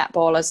Super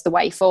Netball as the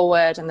way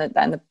forward and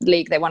the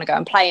league they want to go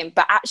and play in.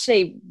 But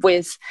actually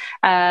with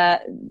the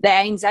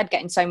ANZ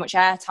getting so much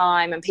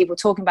airtime and people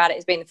talking about it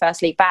as being the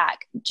first league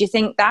back, do you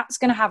think that's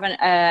going to have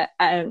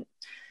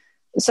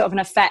sort of an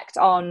effect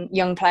on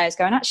young players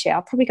going, actually,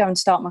 I'll probably go and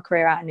start my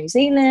career out in New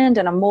Zealand,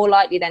 and I'm more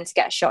likely then to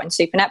get a shot in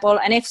Super Netball?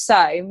 And if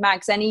so,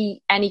 Mags,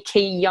 any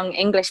key young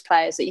English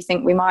players that you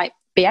think we might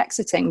be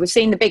exiting? We've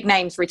seen the big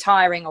names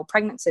retiring or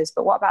pregnancies,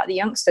 but what about the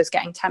youngsters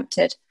getting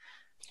tempted?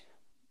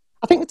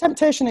 I think the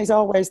temptation is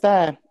always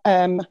there.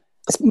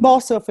 It's more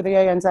so for the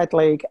ANZ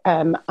League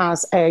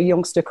as a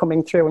youngster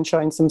coming through and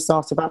showing some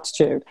sort of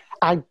attitude.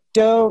 I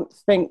don't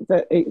think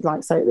that,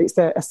 it's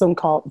a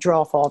Suncorp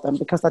draw for them,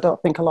 because I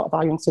don't think a lot of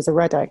our youngsters are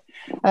ready.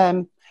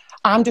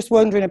 I'm just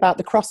wondering about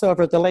the crossover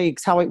of the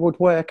leagues, how it would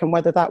work and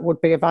whether that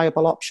would be a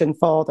viable option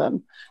for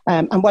them,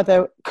 and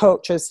whether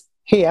coaches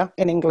here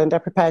in England are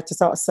prepared to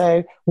sort of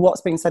say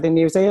what's been said in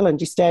New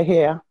Zealand, you stay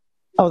here,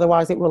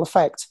 otherwise it will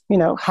affect,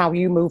 how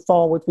you move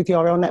forward with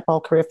your own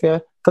netball career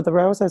for the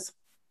Roses.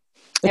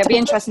 It'll be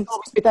interesting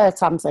to be there,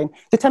 Tamsin.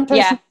 The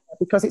temptation,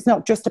 because it's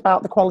not just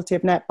about the quality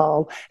of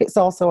netball, it's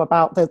also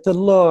about the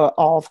lure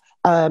of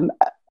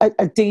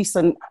a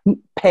decent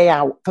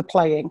payout for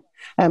playing.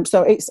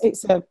 So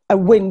it's a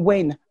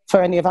win-win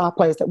for any of our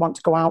players that want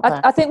to go out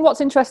there. I think what's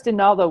interesting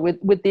now, though,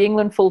 with the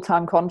England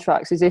full-time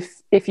contracts, is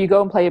if you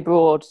go and play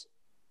abroad,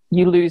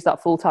 you lose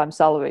that full-time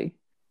salary.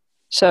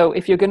 So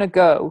if you're going to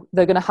go,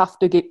 they're going to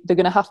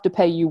have to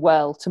pay you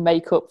well to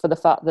make up for the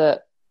fact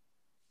that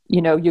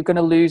you're going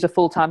to lose a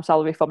full-time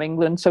salary from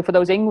England. So for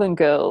those England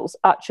girls,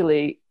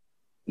 actually,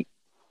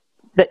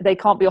 they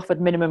can't be offered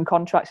minimum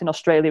contracts in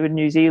Australia and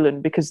New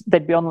Zealand, because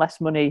they'd be on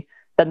less money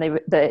than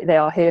they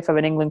are here for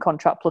an England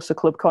contract plus a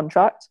club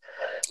contract.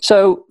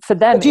 So for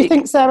them... But do you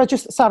think, Sarah,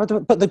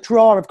 but the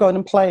draw of going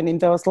and playing in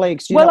those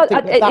leagues, do you not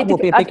think that will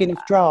be a big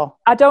enough draw?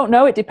 I don't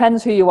know. It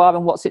depends who you are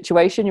and what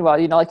situation you are.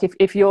 Like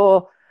if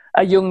you're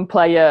a young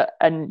player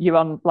and you're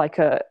on like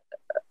a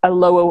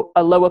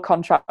lower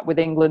contract with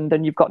England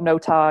and you've got no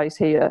ties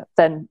here,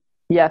 then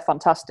yeah,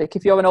 fantastic.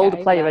 If you're an older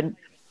player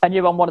and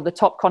you're on one of the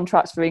top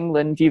contracts for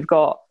England, you've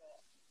got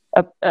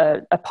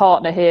a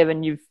partner here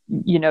and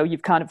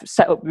you've kind of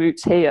set up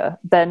roots here,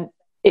 then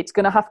it's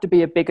going to have to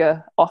be a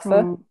bigger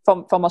offer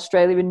from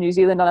Australia and New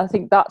Zealand. And I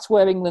think that's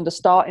where England are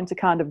starting to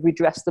kind of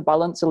redress the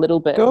balance a little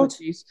bit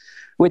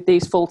with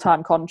these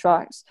full-time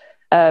contracts.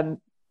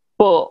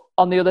 But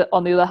on the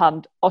other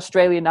hand,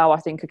 Australia now, I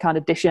think, are kind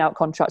of dishing out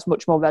contracts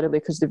much more readily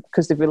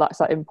because they've relaxed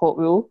that import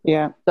rule.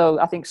 Yeah. So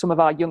I think some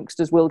of our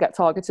youngsters will get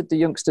targeted, the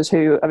youngsters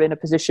who are in a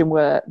position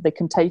where they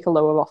can take a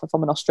lower offer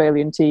from an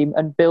Australian team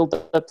and build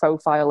a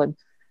profile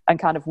and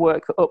kind of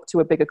work up to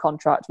a bigger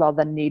contract rather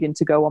than needing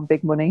to go on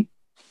big money.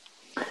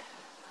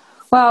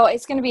 Well,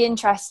 it's going to be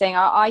interesting.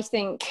 I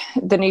think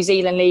the New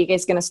Zealand League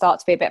is going to start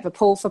to be a bit of a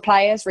pull for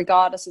players,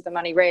 regardless of the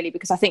money, really,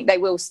 because I think they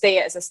will see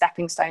it as a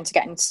stepping stone to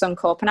get into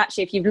Suncorp. And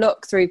actually, if you've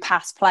looked through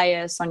past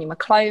players, Sonia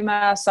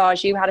McCloma,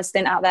 Saj, you had a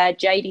stint out there,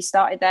 JD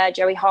started there,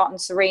 Joey Hart and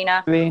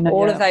Serena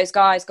all of those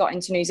guys got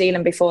into New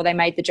Zealand before they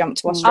made the jump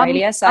to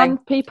Australia.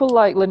 And people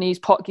like Lenise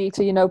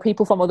Potgieter,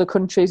 people from other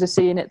countries are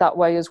seeing it that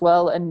way as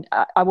well. And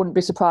I wouldn't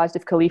be surprised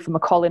if Khalifa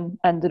McCollin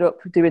ended up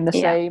doing the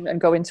same and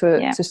going to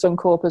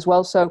Suncorp as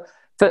well. So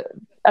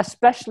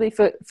especially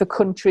for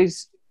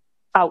countries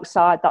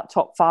outside that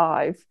top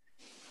five,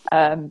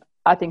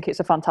 I think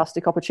it's a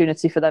fantastic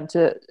opportunity for them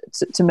to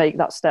make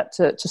that step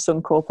to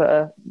Suncorp at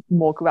a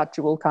more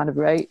gradual kind of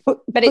rate.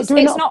 But it's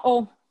not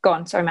all... Go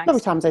on, sorry, Max.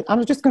 Sorry, Tamsin. I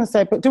was just going to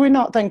say, but do we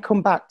not then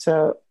come back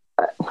to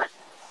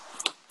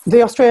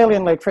the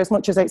Australian League, for as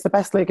much as it's the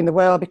best league in the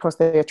world because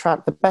they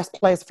attract the best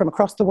players from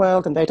across the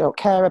world and they don't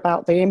care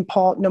about the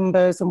import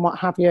numbers and what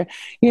have you,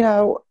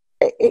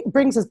 it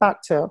brings us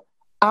back to,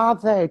 are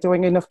they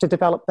doing enough to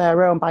develop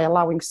their own by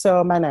allowing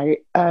so many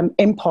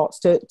imports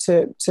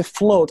to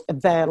flood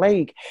their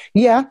league?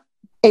 Yeah,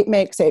 it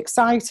makes it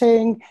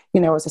exciting.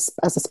 As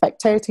a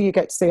spectator, you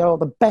get to see all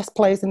the best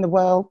players in the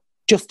world,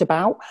 just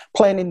about,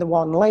 playing in the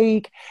one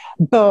league.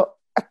 But,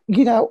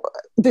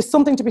 there's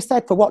something to be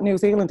said for what New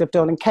Zealand have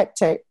done and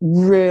kept it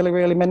really,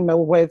 really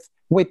minimal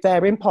with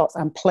their imports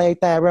and played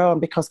their own,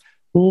 because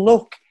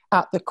look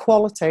at the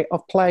quality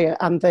of player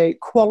and the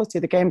quality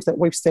of the games that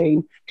we've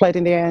seen played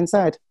in the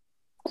ANZ.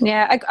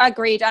 Yeah, I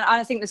agreed. And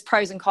I think there's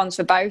pros and cons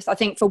for both. I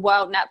think for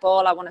World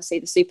Netball, I want to see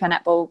the Super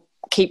Netball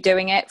keep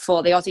doing it.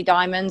 For the Aussie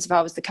Diamonds, if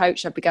I was the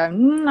coach, I'd be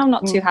going, I'm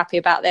not too happy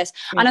about this.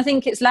 And I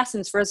think it's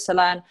lessons for us to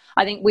learn.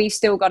 I think we've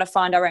still got to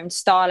find our own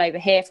style over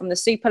here from the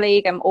Super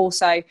League and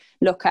also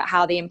look at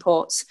how the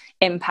imports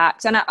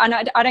impact. And I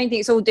don't think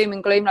it's all doom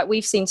and gloom. Like,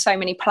 we've seen so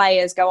many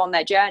players go on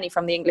their journey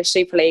from the English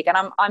Super League. And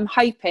I'm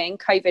hoping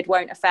COVID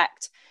won't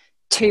affect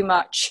too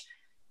much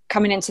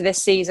coming into this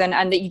season,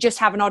 and that you just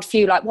have an odd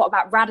few. Like, what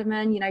about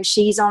Radiman?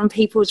 She's on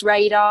people's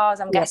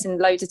radars. I'm guessing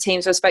loads of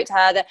teams have spoke to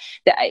her. That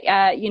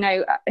I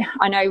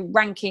know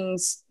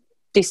rankings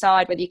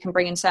decide whether you can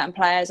bring in certain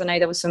players. I know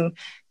there was some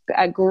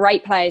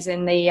great players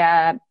in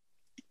the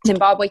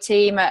Zimbabwe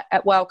team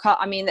at World Cup.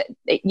 I mean,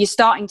 you're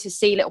starting to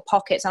see little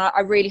pockets, and I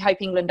really hope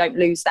England don't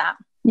lose that.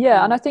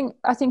 Yeah, and I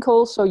think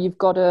also you've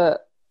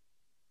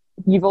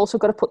also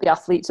got to put the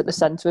athletes at the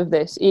centre of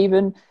this,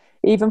 even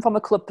from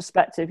a club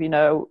perspective.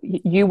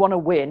 You want to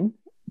win,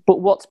 but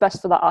what's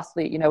best for that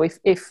athlete? You know,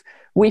 if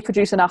we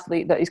produce an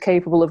athlete that is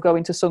capable of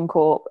going to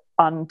Suncorp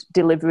and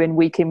delivering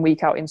week in,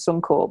 week out in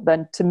Suncorp,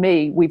 then to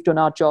me, we've done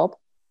our job.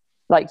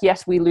 Like,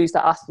 yes, we lose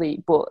that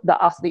athlete, but that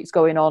athlete's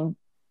going on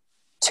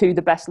to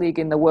the best league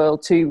in the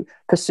world to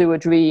pursue a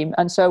dream.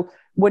 And so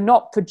we're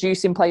not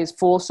producing players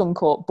for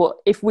Suncorp, but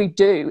if we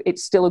do,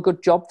 it's still a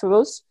good job for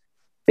us.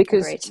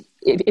 Because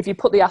if you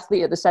put the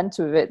athlete at the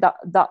centre of it,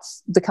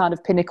 that's the kind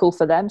of pinnacle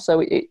for them.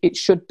 So it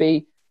should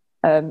be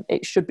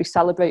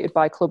celebrated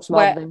by clubs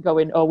rather than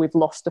going, oh, we've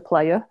lost a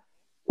player.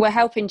 We're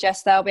helping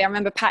Jess Thirlby. I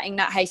remember patting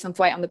Nat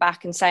Haythornthwaite on the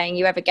back and saying,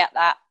 you ever get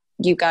that,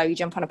 you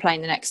jump on a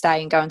plane the next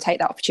day and go and take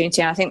that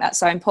opportunity. And I think that's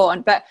so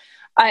important. But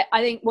I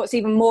think what's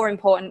even more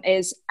important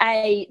is,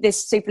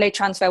 this Super League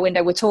transfer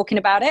window, we're talking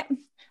about it.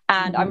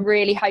 And I'm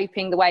really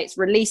hoping the way it's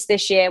released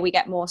this year, we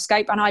get more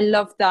scope. And I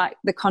love that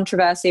the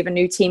controversy of a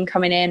new team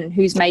coming in and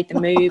who's made the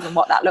move and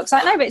what that looks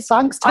like. No, but it's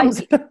thanks,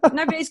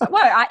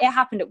 it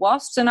happened at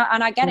Wasps, and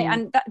I get it.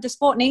 And the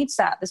sport needs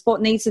that. The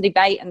sport needs the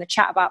debate and the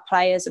chat about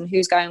players and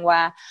who's going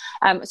where.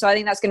 So I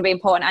think that's going to be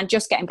important. And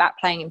just getting back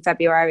playing in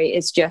February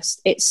is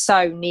it's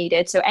so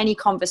needed. So any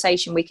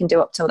conversation we can do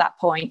up till that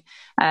point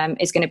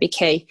is going to be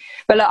key.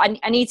 But look,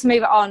 I need to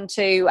move it on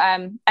to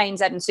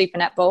ANZ and Super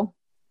Netball.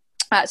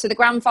 So the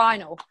grand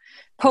final,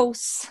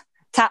 Pulse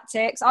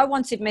Tactics. I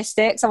wanted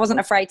Mystics. I wasn't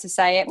afraid to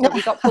say it, but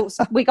we got Pulse.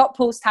 We got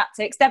Pulse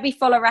Tactics. Debbie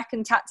Fuller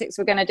reckoned Tactics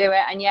were going to do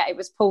it, and yet it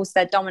was Pulse,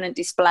 their dominant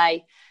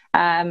display,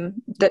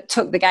 that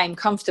took the game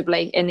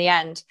comfortably in the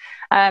end.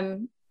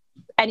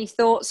 Any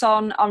thoughts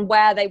on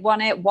where they won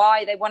it,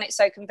 why they won it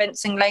so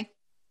convincingly?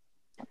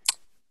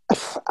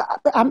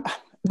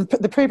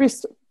 The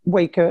previous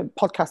week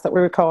podcast that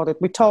we recorded,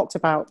 we talked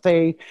about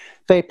the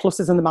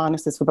pluses and the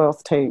minuses for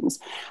both teams,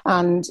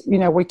 and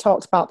we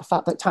talked about the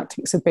fact that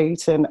Tactics had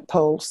beaten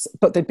Pulse,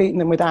 but they'd beaten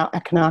them without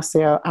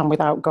Ekanasio and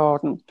without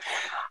Gordon.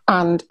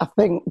 And I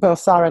think both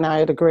Sarah and I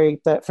had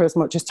agreed that for as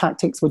much as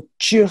Tactics were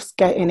just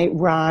getting it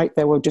right,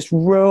 they were just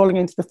rolling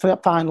into the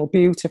final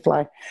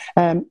beautifully.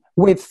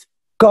 With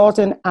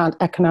Gordon and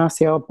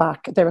Ekanasio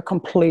back, they're a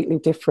completely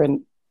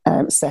different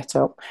set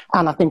up,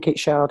 and I think it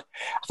showed.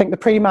 I think the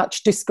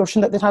pre-match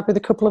discussion that they'd had with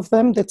a couple of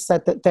them, they'd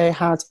said that they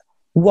had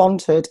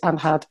wanted and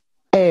had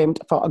aimed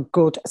for a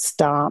good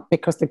start,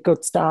 because the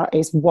good start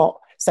is what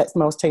sets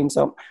most teams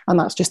up, and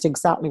that's just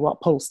exactly what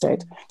Pulse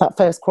did. That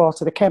first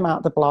quarter, they came out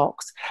of the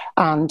blocks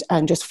and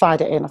just fired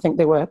it in. I think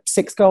they were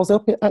 6 goals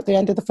up at the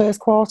end of the first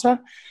quarter,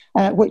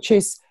 which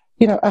is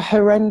a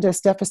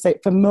horrendous deficit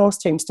for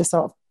most teams to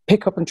sort of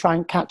pick up and try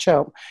and catch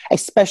up,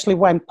 especially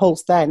when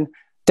Pulse then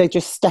they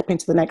just step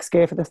into the next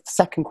gear for the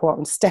second quarter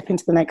and step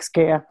into the next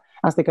gear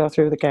as they go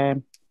through the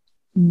game.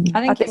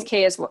 I think it's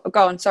key as well.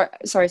 Go on. Sorry,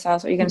 Sals,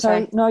 what are you going to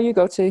say? No, you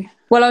go too.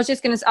 Well, I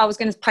was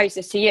going to pose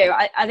this to you.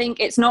 I think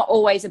it's not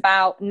always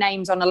about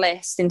names on a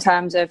list in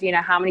terms of,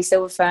 how many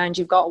Silver Ferns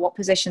you've got or what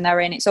position they're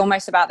in. It's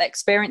almost about the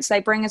experience they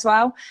bring as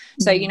well.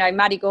 So,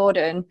 Maddie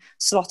Gordon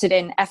slotted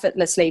in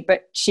effortlessly,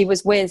 but she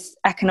was with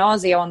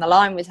Ekanasio on the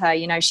line with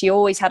her. She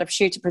always had a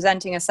shooter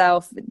presenting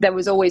herself. There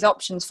was always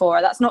options for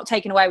her. That's not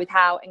taken away with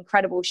how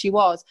incredible she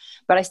was.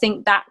 But I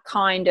think that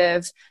kind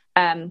of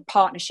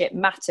partnership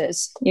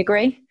matters. You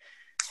agree?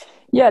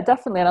 Yeah,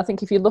 definitely. And I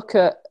think if you look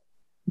at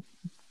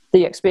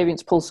the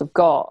experience Pulse have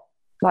got,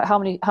 like how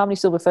many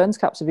Silver Ferns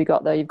caps have you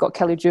got there? You've got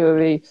Kelly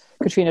Jury,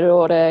 Katrina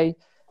Dore,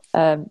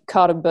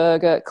 Karen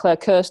Berger, Claire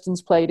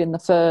Kirsten's played in the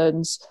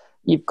Ferns.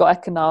 You've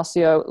got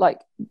Ekanasio. Like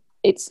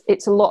it's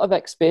a lot of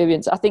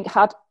experience. I think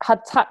had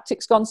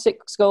Tactics gone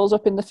 6 goals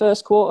up in the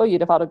first quarter,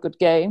 you'd have had a good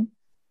game.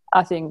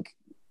 I think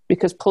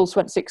because Pulse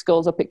went 6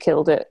 goals up, it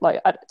killed it.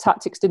 Like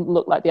Tactics didn't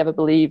look like they ever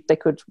believed they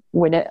could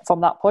win it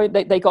from that point.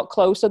 They got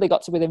closer. They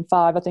got to within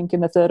 5, I think, in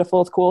the third or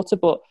fourth quarter,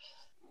 but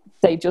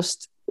they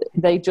just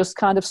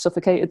kind of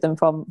suffocated them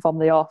from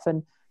the off.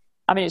 And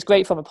I mean, it's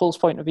great from a Pulse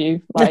point of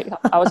view. Like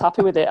I was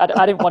happy with it.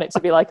 I didn't want it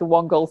to be like a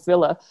 1-goal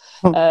thriller,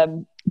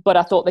 but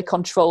I thought they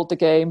controlled the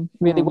game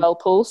really well.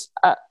 Pulse.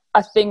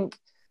 I think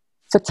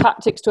for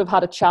Tactics to have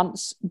had a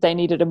chance, they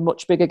needed a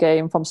much bigger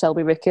game from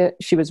Selby Rickett.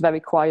 She was very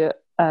quiet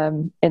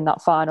in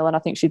that final, and I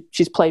think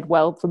she's played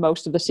well for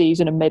most of the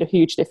season and made a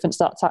huge difference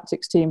to that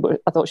Tactics team, but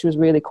I thought she was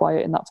really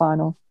quiet in that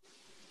final.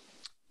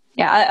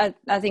 Yeah,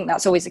 I think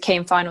that's always the key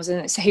in finals,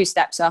 and it's who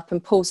steps up.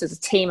 And Pulse as a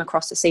team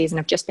across the season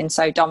have just been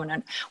so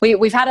dominant.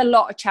 We've had a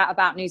lot of chat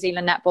about New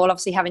Zealand netball,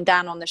 obviously having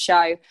Dan on the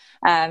show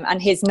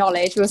and his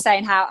knowledge. We were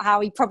saying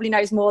how he probably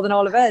knows more than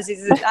all of us.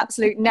 He's an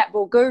absolute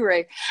netball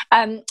guru.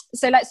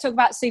 So let's talk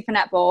about Super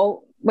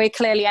Netball. We're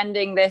clearly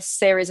ending this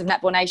series of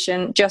Netball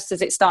Nation just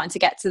as it's starting to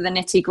get to the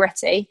nitty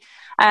gritty.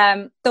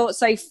 Thoughts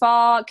so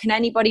far? Can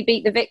anybody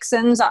beat the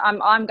Vixens?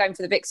 I'm going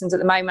for the Vixens at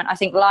the moment. I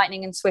think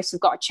Lightning and Swifts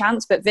have got a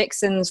chance, but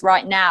Vixens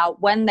right now,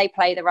 when they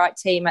play the right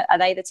team, are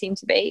they the team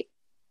to beat?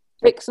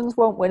 Vixens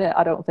won't win it,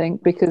 I don't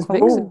think, because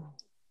Vixens,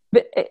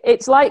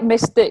 it's like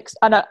Mystics,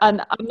 and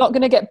I'm not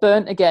going to get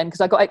burnt again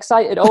because I got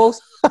excited also.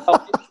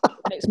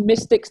 And it's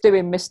Mystics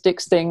doing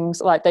Mystics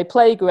things. Like they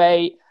play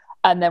great,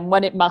 and then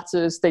when it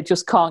matters, they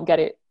just can't get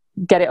it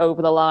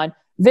over the line.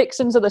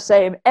 Vixens are the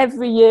same.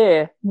 Every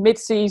year,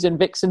 mid-season,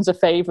 Vixens are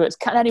favourites.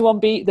 Can anyone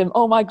beat them?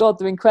 Oh my God,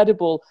 they're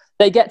incredible.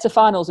 They get to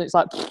finals and it's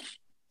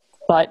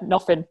like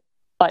nothing.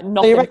 Like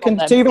nothing.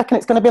 Do you reckon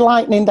it's going to be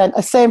Lightning then?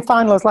 A same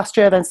final as last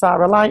year then,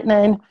 Sarah?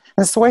 Lightning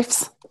and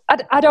Swifts?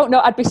 I don't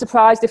know. I'd be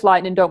surprised if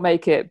Lightning don't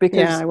make it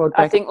because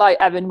I think like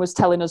Evan was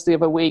telling us the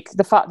other week,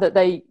 the fact that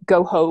they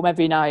go home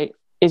every night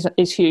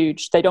is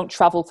huge. They don't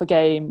travel for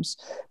games.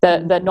 They're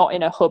not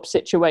in a hub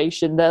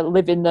situation. They're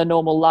living their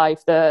normal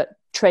life. They're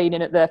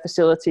training at their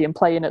facility and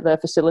playing at their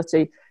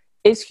facility.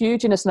 It's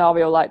huge in a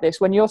scenario like this.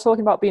 When you're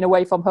talking about being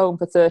away from home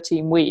for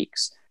 13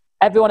 weeks,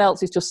 everyone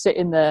else is just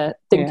sitting there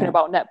thinking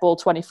about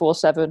netball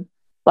 24/7.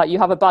 Like you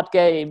have a bad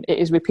game, it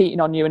is repeating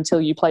on you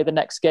until you play the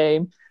next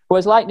game.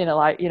 Whereas Lightning are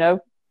like,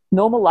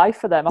 normal life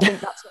for them. I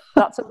think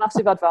that's a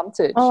massive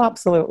advantage. Oh,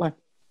 absolutely.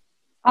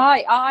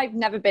 I've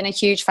never been a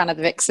huge fan of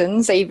the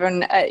Vixens,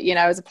 even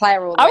as a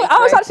player. I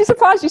was actually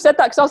surprised you said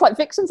that because I was like,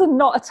 Vixens are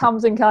not a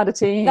Tamsin kind of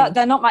team.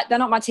 They're not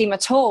my team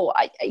at all.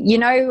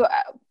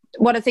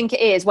 What I think it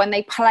is when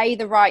they play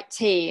the right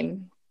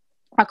team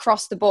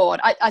across the board.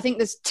 I think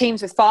there's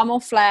teams with far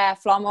more flair,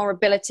 far more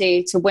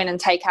ability to win and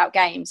take out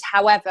games.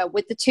 However,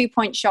 with the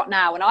 2-point shot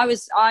now, and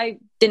I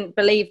didn't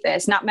believe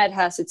this. Nat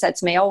Medhurst had said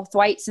to me,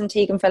 Thwaites and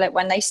Tegan Phillip,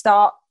 when they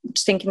start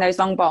stinking those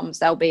long bombs,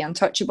 they'll be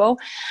untouchable.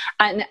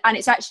 And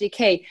it's actually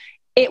key.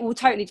 It will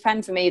totally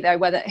depend for me, though,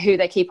 who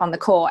they keep on the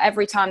court.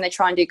 Every time they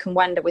try and do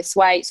Conwenda with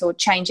Thwaites or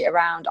change it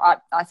around,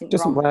 I think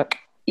doesn't work.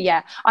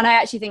 Yeah. And I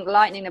actually think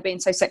Lightning have been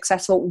so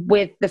successful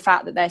with the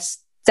fact that they're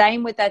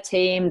staying with their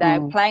team, they're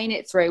playing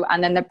it through,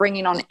 and then they're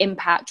bringing on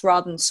impact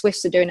rather than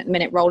Swifts are doing at the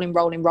minute,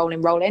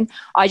 rolling.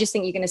 I just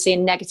think you're going to see a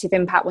negative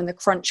impact when the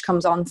crunch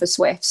comes on for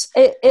Swifts.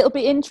 It'll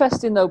be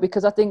interesting though,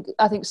 because I think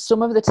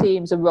some of the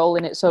teams are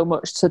rolling it so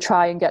much to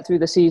try and get through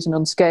the season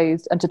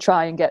unscathed and to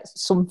try and get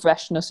some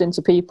freshness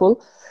into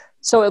people.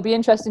 So it'll be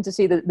interesting to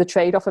see the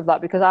trade-off of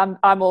that, because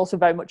I'm also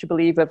very much a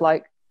believer of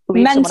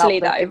mentally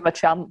though, give them a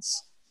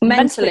chance.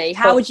 Mentally,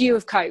 how would you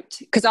have coped?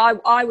 Because I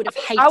would have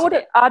hated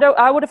it.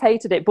 I would have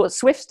hated it, but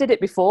Swifts did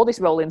it before this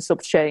rolling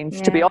subs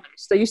change, to be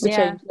honest. They used to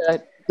change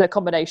their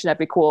combination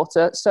every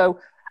quarter. So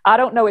I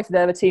don't know if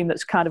they're a team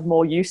that's kind of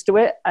more used to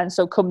it. And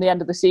so come the end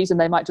of the season,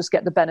 they might just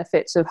get the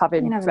benefits of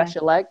having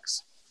fresher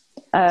legs.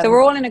 So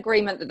we're all in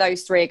agreement that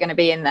those three are going to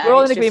be in there. We're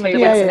all in agreement.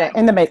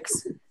 In the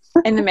mix.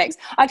 In the mix.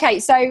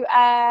 Okay, so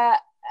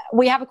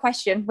we have a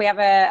question. We have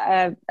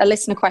a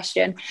listener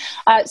question.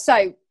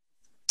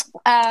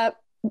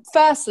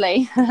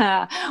 Firstly,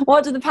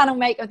 what did the panel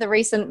make of the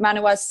recent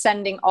Manua's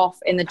sending off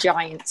in the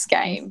Giants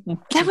game?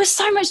 There was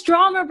so much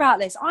drama about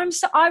this.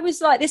 I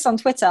was like this on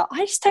Twitter.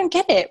 I just don't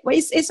get it.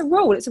 It's a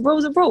rule. It's a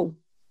rule.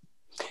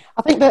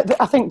 I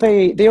think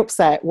the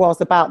upset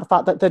was about the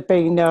fact that there'd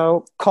been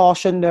no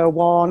caution, no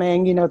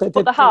warning. But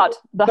they had.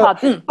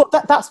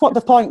 But that's what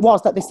the point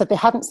was, that they said they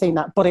hadn't seen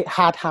that, but it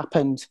had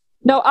happened.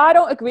 No, I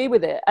don't agree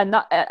with it, and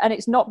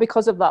it's not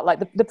because of that.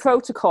 Like the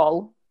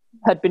protocol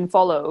had been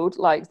followed,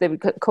 like they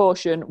would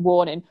caution,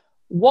 warning.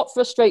 What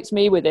frustrates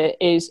me with it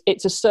is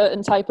it's a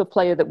certain type of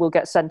player that will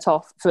get sent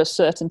off for a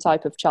certain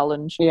type of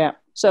challenge. Yeah.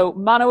 So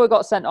Manua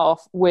got sent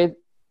off with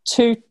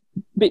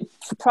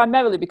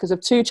primarily because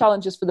of 2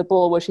 challenges for the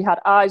ball where she had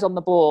eyes on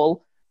the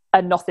ball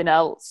and nothing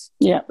else.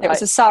 Yeah. It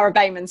was a Sarah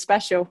Bayman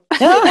special.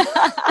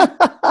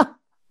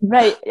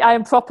 Mate, I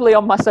am properly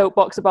on my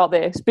soapbox about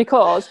this,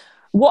 because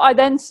what I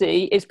then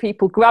see is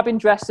people grabbing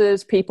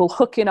dresses, people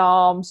hooking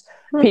arms,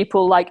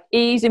 people like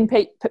easing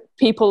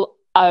people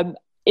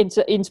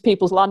into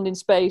people's landing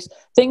space,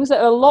 things that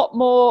are a lot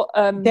more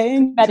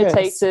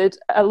meditated,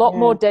 a lot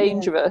more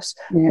dangerous,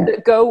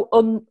 that go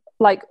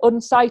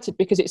unsighted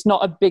because it's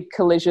not a big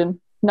collision.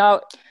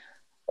 Now,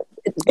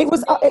 it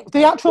was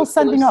the actual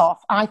sending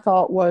off, I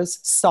thought, was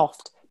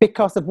soft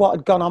because of what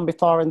had gone on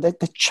before and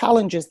the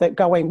challenges that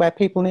go in where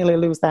people nearly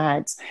lose their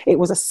heads. It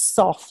was a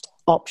soft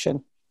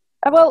option.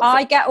 Well,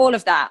 I get all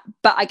of that,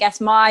 but I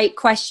guess my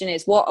question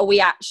is, what are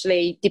we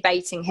actually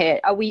debating here?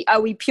 Are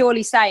we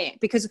purely saying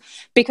because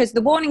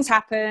the warnings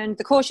happened,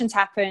 the cautions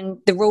happened,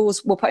 the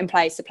rules were put in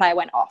place, the player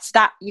went off?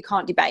 That you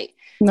can't debate.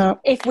 No.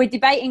 If we're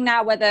debating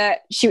now whether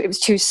it was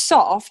too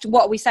soft,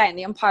 what are we saying?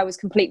 The umpire was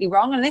completely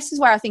wrong, and this is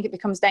where I think it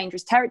becomes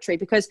dangerous territory,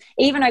 because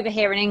even over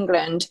here in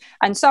England,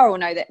 and Sarah will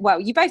know that. Well,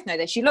 you both know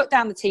this. You look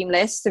down the team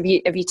list of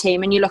your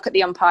team, and you look at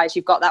the umpires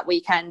you've got that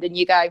weekend, and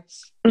you go,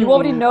 you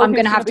already know I'm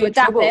going to have to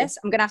adapt this.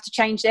 I'm going to have to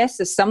change this.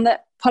 There's some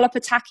that pull up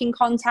attacking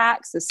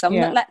contacts. There's some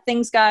that let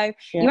things go.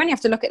 Yeah. You only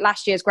have to look at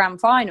last year's grand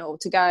final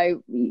to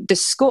go the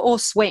score or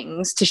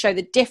swings to show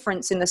the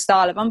difference in the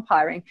style of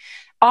umpiring.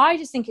 I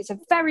just think it's a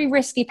very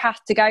risky path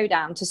to go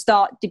down, to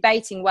start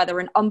debating whether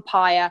an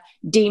umpire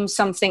deems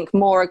something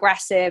more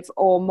aggressive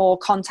or more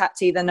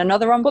contacty than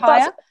another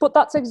umpire. But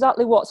that's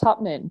exactly what's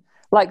happening.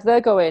 Like,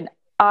 they're going,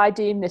 I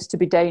deem this to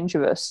be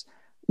dangerous.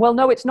 Well,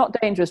 no, it's not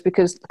dangerous,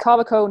 because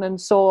Cara Conan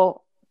saw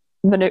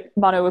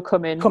Manua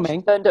coming,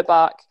 turned it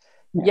back.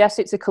 Yeah. Yes,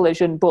 it's a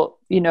collision, but,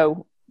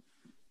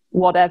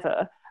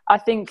 whatever. I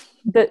think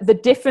the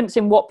difference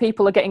in what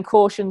people are getting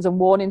cautions and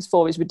warnings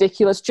for is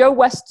ridiculous. Joe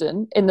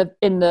Weston in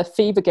the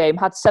Fever game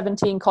had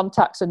 17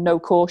 contacts and no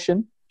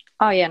caution.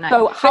 Oh yeah, no.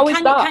 So how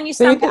is that? Can you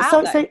stamp it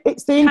out?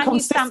 It's the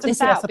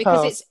inconsistency, I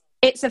suppose.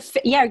 Because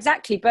yeah,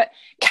 exactly. But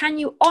can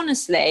you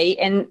honestly,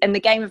 in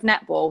the game of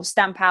netball,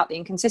 stamp out the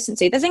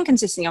inconsistency? There's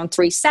inconsistency on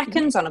 3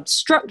 seconds, on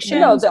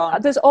obstructions.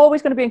 There's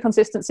always going to be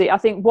inconsistency. I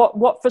think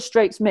what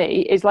frustrates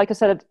me is, like I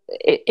said,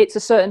 it's a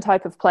certain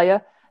type of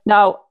player.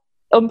 Now,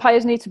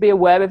 umpires need to be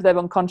aware of their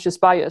unconscious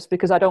bias,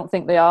 because I don't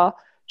think they are.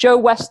 Joe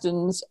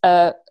Weston's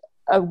a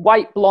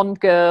white blonde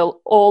girl,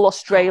 all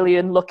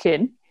Australian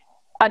looking,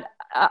 and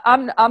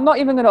I'm not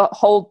even going to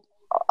hold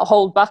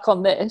back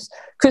on this.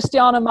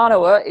 Cristiano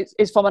Manoa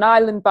is from an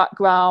island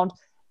background,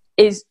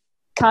 is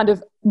kind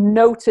of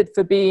noted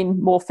for being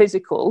more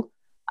physical.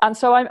 And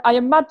so I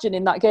imagine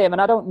in that game,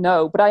 and I don't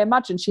know, but I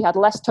imagine she had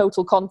less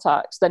total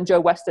contacts than Joe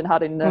Weston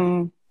had in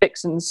the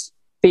Vixens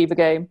Fever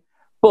game.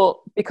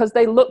 But because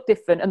they look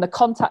different and the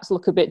contacts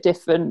look a bit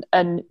different,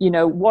 and, you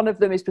know, one of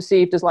them is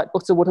perceived as like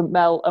butter wouldn't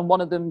melt and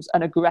one of them's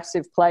an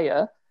aggressive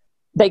player,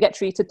 they get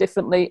treated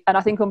differently. And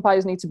I think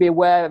umpires need to be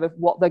aware of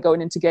what they're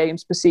going into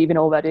games perceiving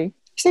already.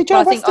 See,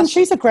 Joe Weston,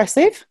 she's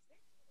aggressive.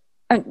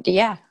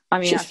 Yeah. I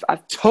mean,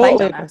 I've totally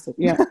played on her. aggressive.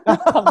 Yeah.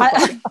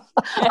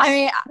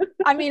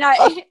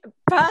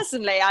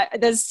 Personally,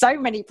 there's so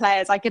many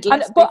players I could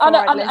list.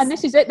 And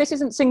this is it. This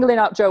isn't singling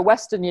out Joe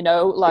Weston, you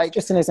know, like it's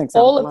just an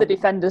example. All of the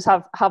defenders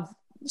have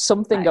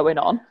something going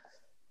on.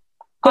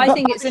 I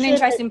think it's an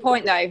interesting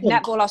point, though.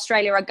 Netball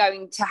Australia are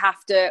going to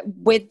have to,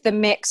 with the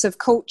mix of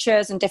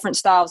cultures and different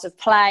styles of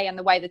play and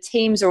the way the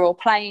teams are all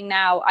playing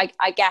now,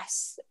 I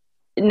guess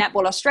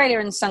Netball Australia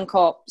and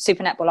Suncorp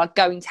Super Netball are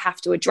going to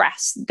have to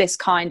address this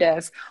kind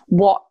of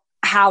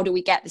how do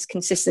we get this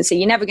consistency?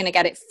 You're never going to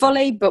get it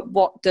fully, but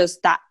what does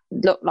that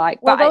look like?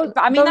 Well,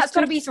 but that's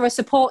got to be through a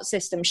support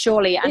system,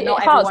 surely, and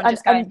not everyone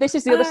just going... And this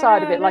is the other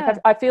side of it. Like,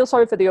 I feel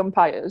sorry for the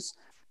umpires,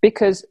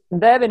 because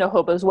they're in a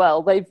hub as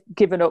well. They've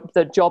given up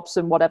the jobs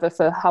and whatever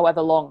for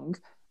however long,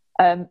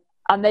 and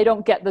they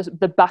don't get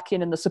the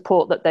backing and the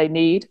support that they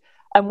need.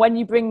 And when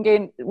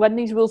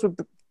these rules were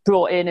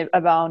brought in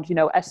around, you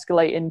know,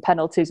 escalating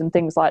penalties and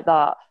things like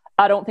that,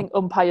 I don't think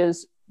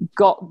umpires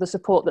got the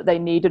support that they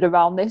needed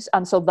around this.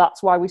 And so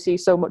that's why we see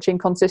so much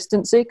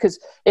inconsistency, because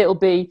it'll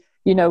be,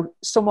 you know,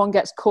 someone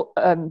gets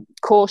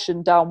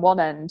cautioned down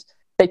one end,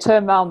 they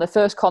turn around, their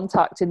first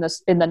contact in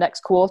the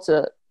next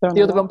quarter,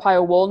 the other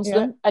umpire warns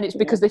them, and it's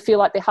because they feel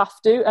like they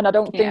have to. And I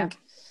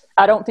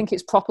don't think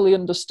it's properly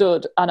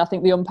understood, and I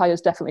think the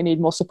umpires definitely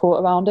need more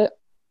support around it.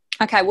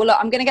 Okay, well, look,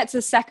 I'm going to get to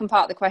the second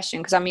part of the question,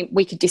 because, I mean,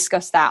 we could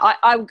discuss that.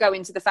 I would go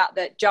into the fact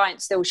that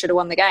Giants still should have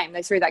won the game.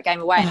 They threw that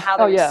game away, and how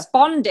they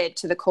responded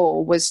to the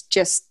call was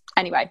just...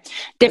 Anyway,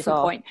 different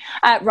point.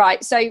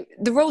 Right, so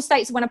the rule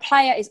states when a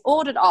player is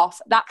ordered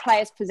off, that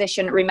player's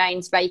position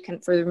remains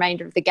vacant for the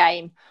remainder of the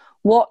game.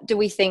 What do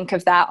we think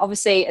of that?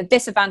 Obviously, a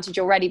disadvantage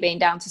already being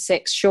down to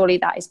 6. Surely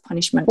that is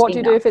punishment. What do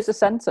you do if it's a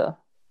centre?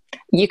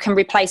 You can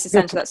replace the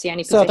centre. That's the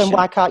only position. So then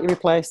why can't you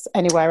replace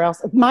anywhere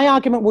else? My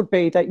argument would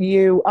be that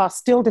you are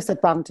still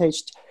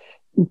disadvantaged.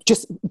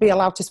 Just be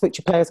allowed to switch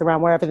your players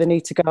around wherever they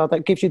need to go.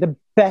 That gives you the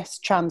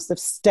best chance of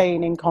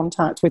staying in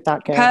contact with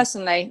that game.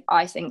 Personally,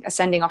 I think a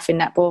sending off in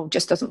netball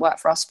just doesn't work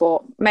for our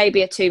sport.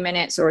 Maybe a 2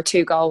 minutes or a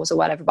 2 goals or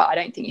whatever, but I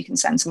don't think you can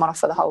send someone off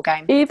for the whole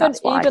game. Even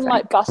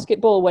like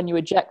basketball, when you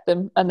eject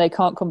them and they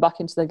can't come back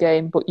into the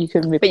game, but you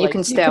can replace. But you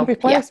can still you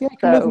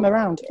can move them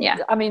around. Yeah,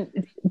 I mean,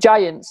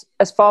 Giants,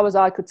 as far as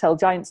I could tell,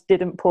 Giants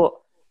didn't put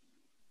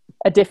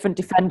a different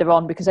defender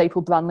on because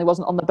April Branley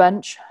wasn't on the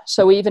bench.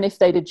 So even if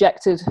they'd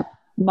ejected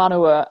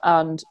Manoa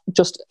and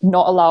just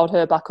not allowed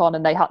her back on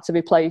and they had to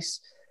replace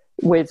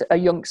with a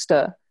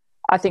youngster,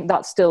 I think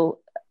that's still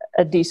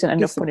a decent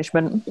enough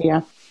punishment.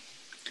 Yeah,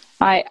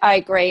 I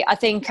agree. I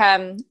think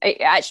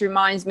it actually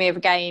reminds me of a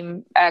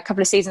game a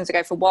couple of seasons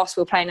ago for Wasps.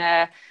 We were playing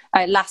a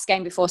last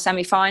game before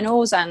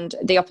semi-finals, and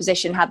the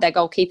opposition had their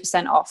goalkeeper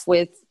sent off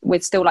with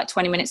still like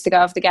 20 minutes to go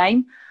of the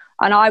game.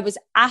 And I was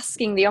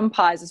asking the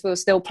umpires as we were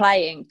still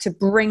playing to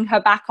bring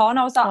her back on.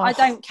 I was like, I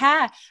don't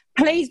care,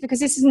 please, because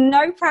this is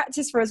no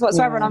practice for us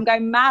whatsoever. And I'm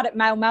going mad at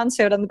Mel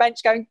Mansfield on the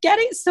bench going, get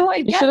it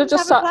sorted. You should have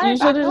just sat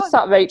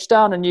Rach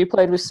down and you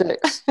played with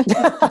 6. Well,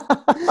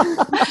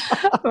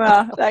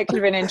 that could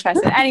have been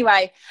interesting.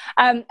 Anyway,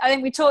 I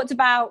think we talked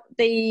about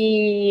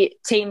the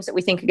teams that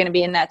we think are going to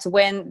be in there to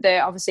win.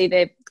 Obviously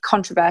the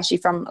controversy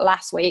from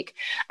last week.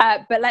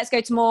 But let's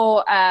go to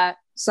more...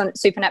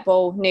 Super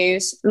Netball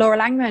news. Laura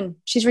Langman,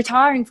 she's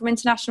retiring from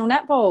international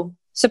netball.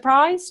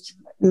 Surprised?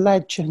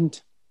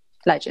 Legend.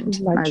 I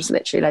was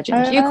literally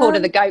legend. You called her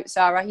the GOAT,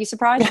 Sarah. You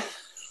surprised?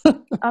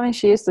 I mean,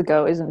 she is the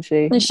GOAT, isn't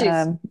she?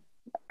 She's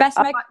best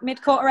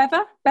mid-quarter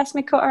ever? Best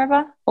mid-quarter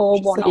ever?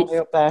 Or one off?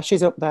 Up there.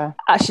 She's up there.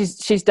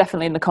 She's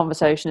definitely in the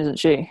conversation, isn't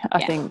she?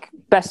 I think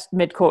best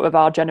mid-quarter of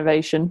our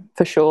generation,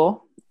 for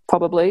sure.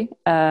 Probably.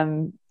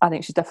 I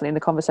think she's definitely in the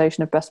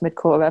conversation of best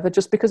mid-quarter ever,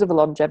 just because of the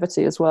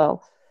longevity as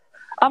well.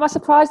 Am I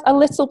surprised? A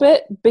little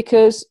bit,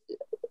 because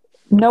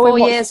knowing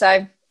 4 years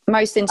though.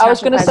 Most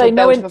international players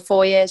will build for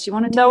 4 years. You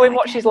want to do knowing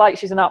what she's like,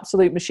 she's an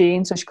absolute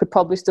machine, so she could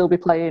probably still be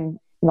playing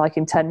like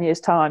in 10 years'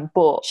 time.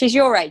 But she's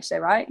your age, though,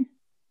 right?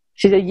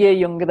 She's a year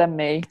younger than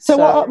me. So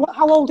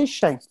how old is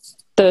she?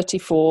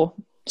 34.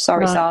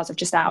 Sorry, Sars, I've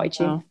just outed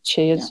you. No,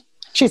 she is.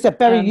 Yeah. She's a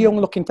very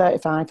young-looking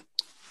 35.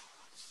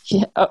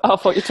 Yeah, I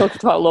thought you were talking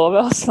about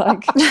Laura. I was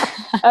like,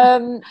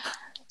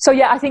 so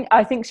yeah,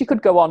 I think she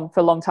could go on for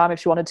a long time if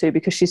she wanted to,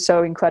 because she's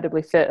so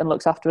incredibly fit and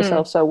looks after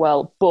herself so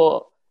well.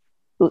 But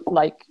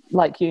like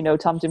you know,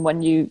 Tamsin,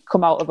 when you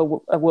come out of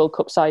a World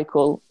Cup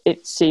cycle,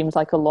 it seems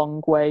like a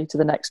long way to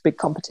the next big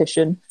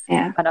competition.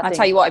 Yeah, and I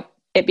tell you what,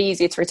 it'd be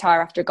easier to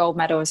retire after a gold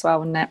medal as well,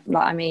 wouldn't it?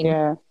 Like, I mean,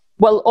 yeah.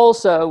 Well,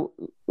 also,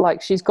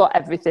 like, she's got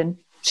everything.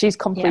 She's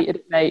completed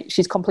it, mate.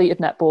 She's completed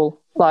netball.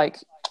 Like,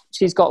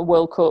 she's got a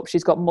World Cup.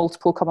 She's got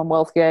multiple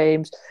Commonwealth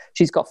Games.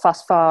 She's got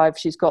Fast Five.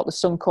 She's got the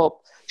Sun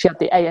Cup. She had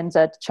the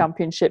ANZ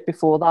Championship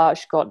before that.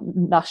 She's got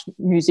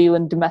New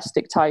Zealand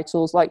domestic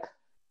titles. Like,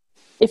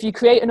 if you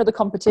create another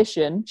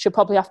competition, she'll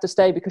probably have to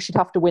stay because she'd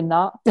have to win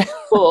that.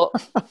 But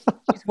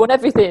she's won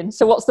everything.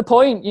 So what's the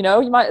point? You know,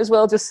 you might as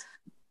well just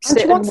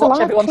sit and watch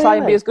everyone try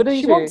and be as good as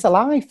you. She wants a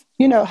life.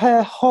 You know,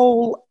 her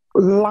whole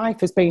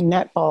life has been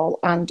netball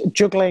and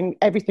juggling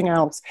everything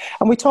else.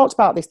 And we talked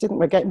about this, didn't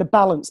we? Getting the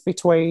balance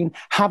between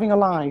having a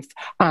life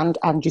and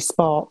your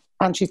sport.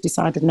 And she's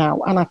decided now,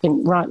 and I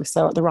think rightly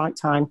so, at the right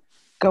time,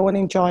 go and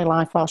enjoy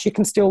life while she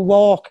can still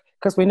walk,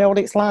 because we know what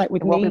it's like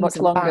with knees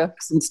and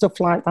backs and stuff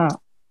like that.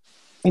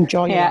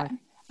 Enjoy your life.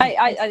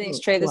 I think it's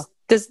true.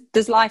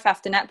 There's life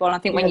after netball. And I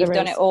think when you've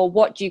done it all,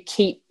 what do you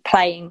keep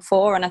playing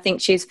for? And I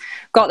think she's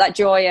got that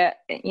joy at,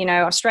 you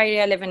know,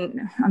 Australia,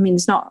 living, I mean,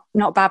 it's not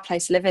a bad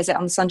place to live, is it?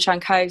 On the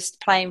Sunshine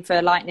Coast, playing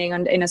for Lightning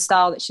and in a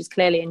style that she's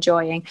clearly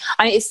enjoying.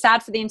 I mean, it's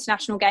sad for the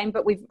international game,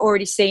 but we've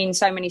already seen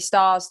so many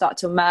stars start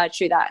to emerge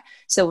through that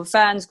Silver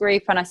Ferns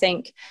group. And I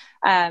think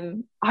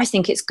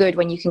it's good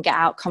when you can get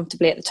out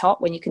comfortably at the top,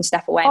 when you can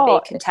step away and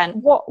be content.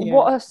 What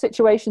a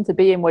situation to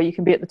be in, where you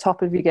can be at the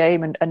top of your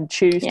game and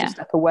choose to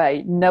step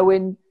away,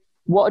 knowing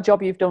what a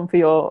job you've done for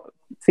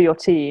your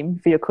team,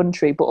 for your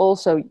country, but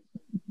also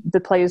the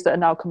players that are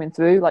now coming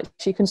through. Like,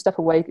 she can step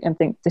away and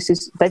think,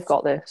 they've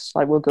got this,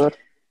 like, we're good.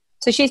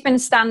 So she's been a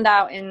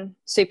standout in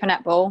Super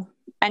Netball.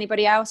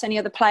 Anybody else? Any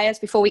other players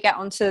before we get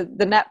onto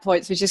the net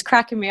points, which is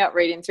cracking me up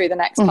reading through the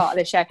next part of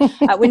the show?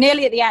 We're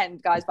nearly at the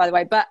end, guys, by the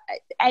way. But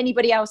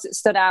anybody else that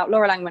stood out?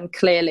 Laura Langman,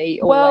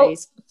 clearly,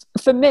 always.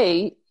 Well, for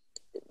me,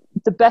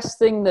 the best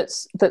thing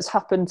that's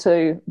happened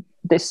to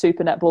this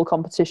Super Netball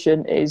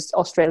competition is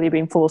Australia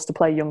being forced to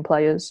play young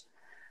players.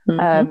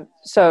 Mm-hmm.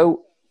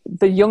 So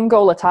the young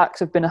goal attacks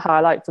have been a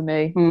highlight for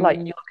me. Mm-hmm. Like,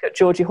 you look at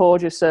Georgie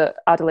Horges at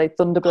Adelaide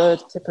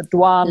Thunderbirds, Tipper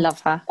Dwan,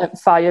 love her, at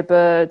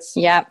Firebirds,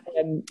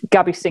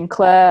 Gabby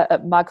Sinclair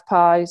at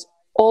Magpies,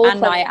 and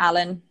Nia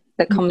Allen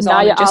that comes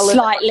on and just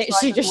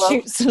literally just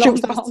shoots long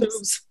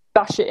bombs,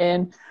 bash it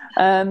in.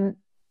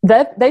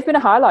 They've been a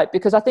highlight,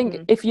 because I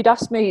think if you'd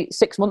asked me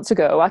 6 months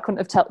ago, I couldn't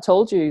have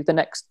told you the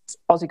next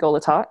Aussie goal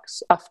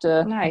attacks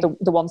after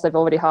the ones they've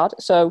already had.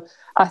 So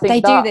I think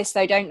they do this,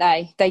 though, don't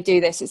they? They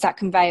do this. It's that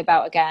conveyor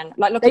belt again.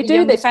 Like, look at the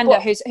young defender.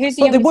 Who's the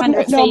young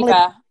defender at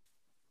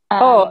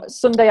FIBA?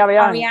 Sunday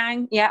Ariang.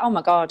 Ariang, yeah. Oh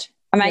my God.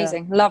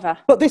 Amazing. Yeah. Love her.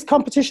 But this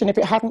competition, if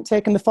it hadn't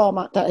taken the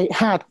format that it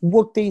had,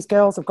 would these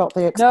girls have got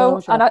the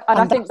exposure? No, and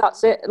I think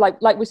that's it.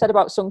 Like we said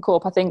about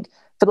Suncorp, I think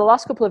for the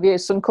last couple of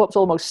years, Suncorp's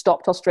almost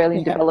stopped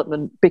Australian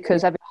development,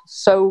 because everyone's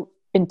so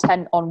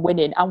intent on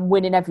winning and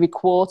winning every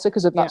quarter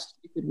because of that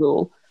stupid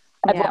rule.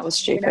 It was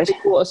stupid. Every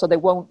quarter, so they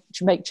won't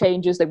make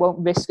changes, they won't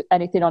risk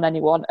anything on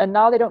anyone. And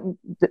now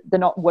they're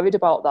not worried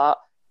about that.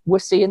 We're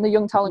seeing the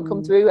young talent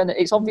come through, and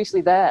it's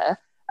obviously there,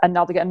 and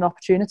now they're getting an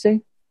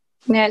opportunity.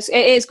 Yes,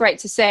 it is great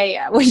to see,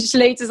 which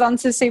leads us on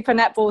to Super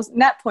Netball's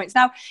net points.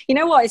 Now, you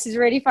know what? This is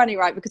really funny,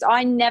 right? Because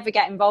I never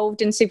get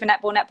involved in Super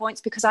Netball net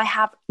points because I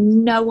have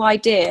no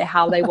idea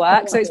how they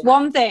work. So it's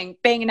one thing,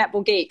 being a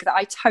netball geek, that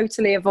I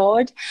totally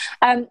avoid.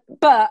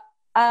 But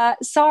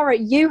Sarah,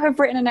 you have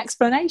written an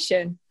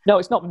explanation. No,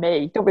 it's not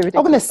me. Don't be ridiculous.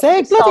 I'm going to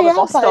say, bloody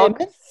hell.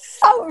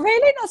 Oh,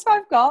 really? That's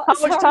what I've got.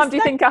 How much time do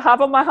you think I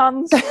have on my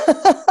hands?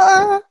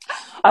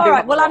 All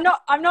right. Well, I'm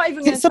not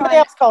even going to. Somebody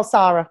else called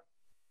Sarah.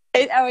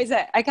 Is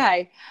it?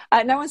 Okay.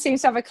 No one seems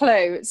to have a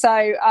clue.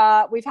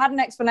 So we've had an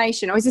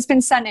explanation, or has this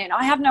been sent in?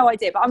 I have no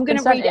idea, but I'm going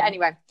to read it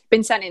anyway.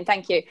 Been sent in.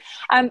 Thank you.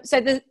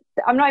 So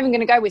I'm not even going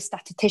to go with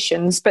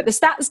statisticians, but the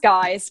stats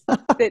guys,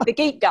 the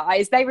geek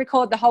guys, they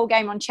record the whole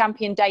game on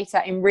champion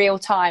data in real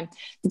time.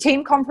 The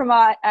team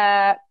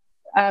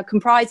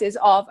comprises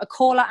of a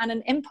caller and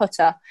an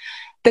inputter.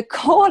 The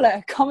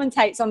caller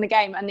commentates on the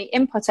game, and the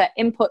inputter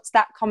inputs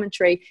that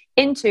commentary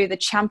into the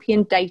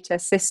champion data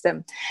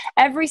system.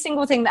 Every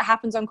single thing that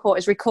happens on court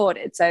is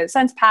recorded. So the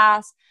centre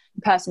pass,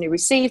 the person who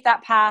received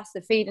that pass,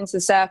 the feed into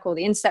the circle,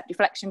 the intercept,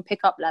 deflection,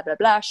 pickup, blah, blah,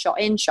 blah,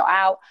 shot in, shot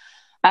out,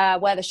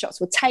 where the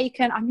shots were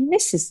taken. I mean,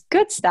 this is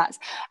good stats.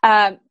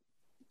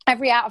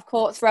 every out of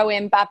court throw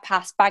in, bad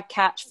pass, bad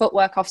catch,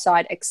 footwork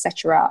offside,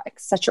 etc.,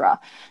 etc.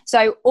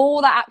 So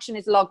all that action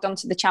is logged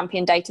onto the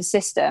champion data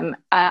system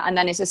and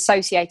then is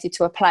associated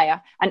to a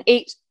player. And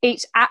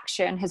each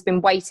action has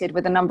been weighted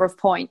with a number of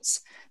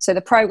points. So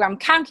the program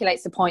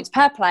calculates the points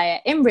per player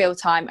in real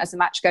time as the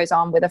match goes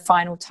on, with a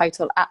final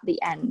total at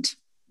the end.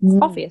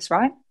 Obvious,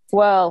 right?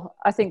 Well,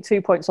 I think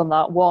 2 points on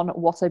that. One,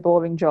 what a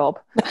boring job.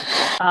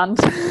 And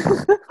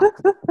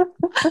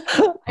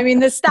I mean,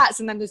 there's stats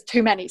and then there's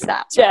too many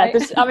stats. Right?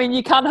 Yeah, I mean,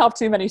 you can have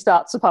too many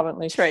stats,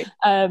 apparently. True.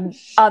 And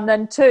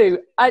then two,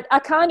 I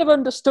kind of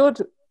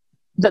understood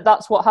that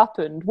that's what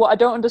happened. What I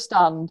don't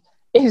understand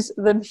is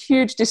the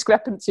huge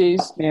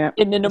discrepancies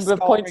in the number of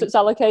points that's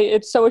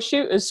allocated. So a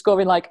shooter's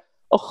scoring like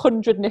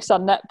 100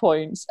 Nissan net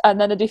points, and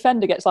then a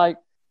defender gets like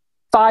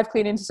 5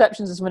 clean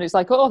interceptions, and it's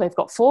like, oh, they've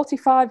got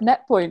 45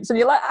 net points. And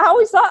you're like, how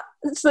is that?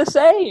 It's the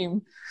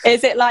same.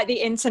 Is it like the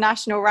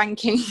international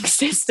ranking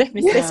system?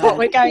 Is this what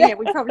we're going here?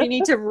 We probably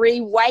need to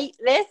re-weight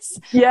this.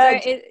 Yeah.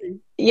 So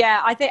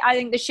I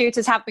think the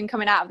shooters have been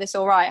coming out of this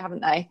all right,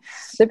 haven't they?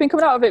 They've been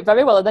coming out of it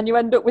very well, and then you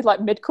end up with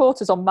like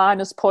mid-quarters on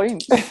minus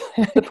points.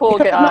 The poor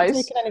guys.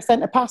 Not taking any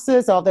centre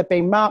passes, or they're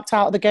being marked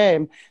out of the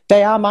game.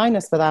 They are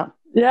minus for that.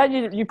 Yeah,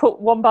 you put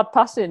one bad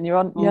pass in,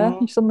 you're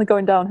suddenly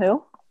going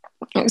downhill.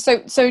 So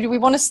do we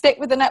want to stick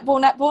with the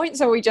netball net points,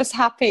 or are we just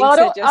happy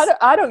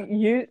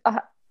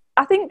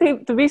I think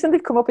the reason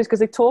they've come up is because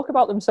they talk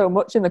about them so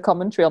much in the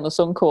commentary on the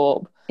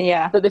Suncorp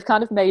that they've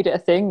kind of made it a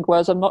thing,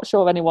 whereas I'm not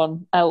sure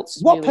anyone else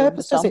What really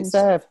purpose understands.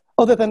 does it serve,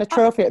 other than a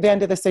trophy at the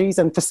end of the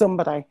season for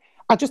somebody?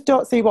 I just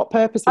don't see what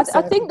purpose it serves.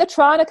 I think they're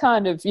trying to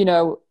kind of,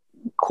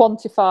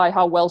 quantify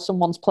how well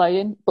someone's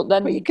playing, but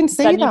you can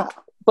see that.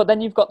 But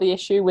then you've got the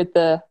issue with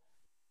the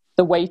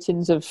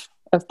weightings of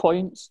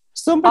points.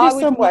 Somebody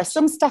somewhere,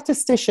 some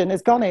statistician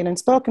has gone in and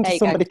spoken to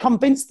somebody,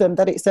 convinced them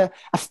that it's a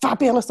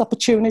fabulous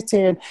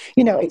opportunity, and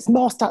it's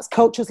more stats.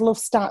 Coaches love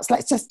stats.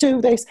 Let's just do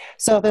this.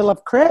 So they'll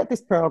have created this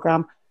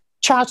program,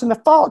 charging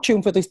the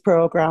fortune for this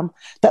program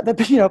that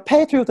they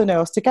pay through the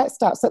nose to get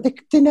stats that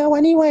they know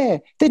anyway.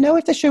 They know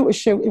if the shooter's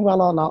shooting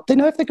well or not. They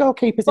know if the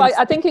goalkeeper's. Well,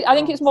 I think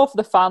it's more for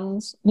the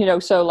fans.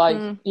 So like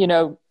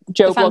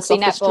Joe Blogs off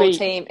the street.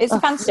 Team. It's a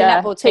fancy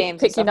netball team.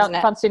 Picking out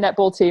fancy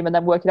netball team and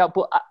then working out.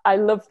 But I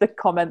love the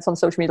comments on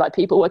social media. Like,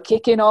 people were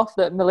kicking off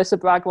that Melissa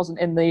Bragg wasn't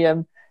in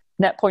the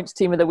net points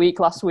team of the week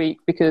last week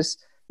because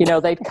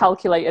they'd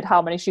calculated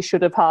how many she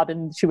should have had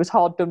and she was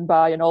hard done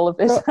by and all of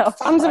this. So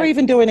fans are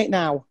even doing it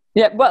now.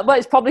 Yeah, well,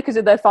 it's probably because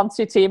their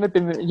fancy team had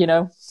been,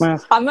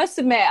 Well, I must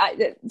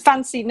admit,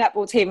 fancy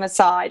netball team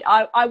aside,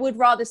 I would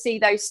rather see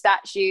those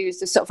stats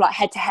used as sort of like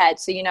head-to-head.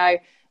 So,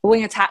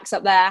 wing attacks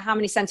up there, how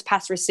many centre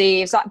pass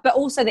receives, but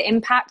also the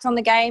impact on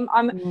the game.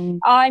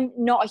 I'm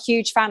not a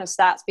huge fan of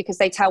stats because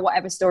they tell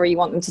whatever story you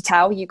want them to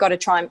tell. You've got to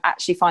try and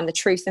actually find the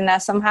truth in there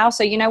somehow.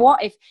 So you know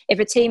what? If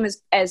a team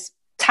has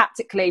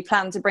tactically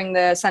planned to bring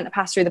the centre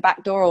pass through the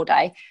back door all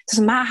day,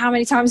 doesn't matter how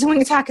many times a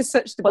wing attack has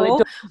touched the ball.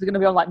 They're going to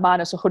be on like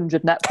minus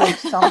 100 net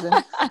points.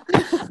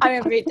 I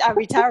mean, that'd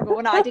be terrible.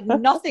 And I did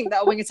nothing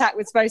that a wing attack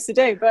was supposed to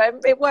do,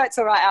 but it worked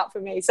all right out for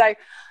me. So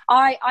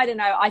I don't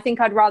know. I think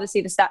I'd rather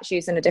see the stats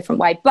used in a different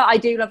way. But I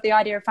do love the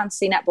idea of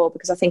fantasy netball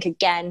because I think,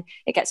 again,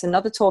 it gets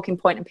another talking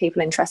point and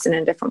people interested in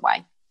a different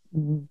way.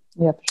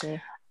 Yeah, for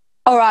sure.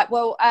 All right.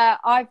 Well,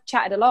 I've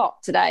chatted a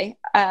lot today.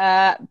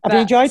 Have you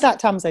enjoyed that,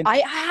 Tamsin? I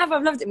have.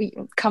 I've loved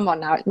it. Come on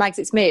now, Mags.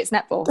 It's me. It's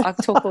netball. I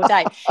can talk all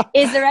day.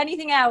 Is there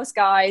anything else,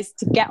 guys,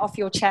 to get off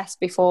your chest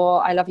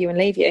before I love you and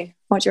leave you?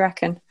 What do you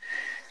reckon?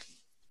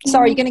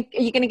 Sorry, are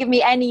you gonna give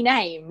me any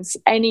names?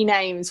 Any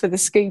names for the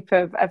scoop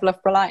of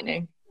Loughborough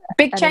Lightning?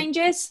 Big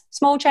changes,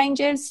 small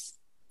changes,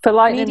 for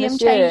Lightning medium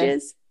this year,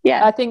 changes.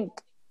 Yeah, I think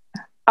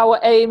our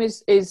aim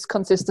is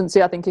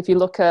consistency. I think if you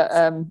look at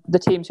the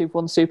teams who've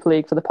won Super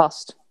League for the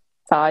past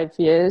 5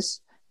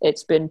 years,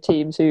 it's been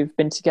teams who've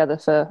been together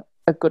for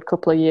a good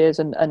couple of years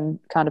and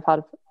kind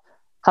of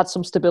had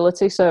some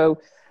stability. So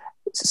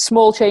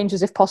small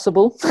changes if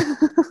possible.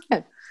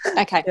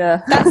 Okay,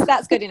 yeah.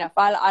 That's good enough.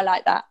 I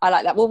like that. I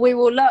like that. Well, we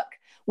will look.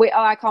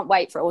 I can't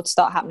wait for it all to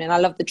start happening. I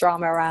love the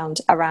drama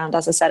around,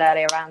 as I said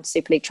earlier, around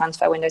Super League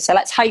transfer window. So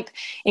let's hope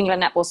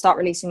England Net will start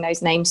releasing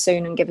those names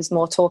soon and give us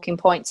more talking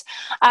points.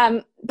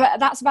 But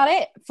that's about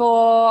it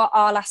for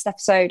our last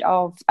episode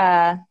of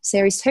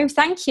Series 2.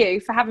 Thank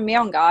you for having me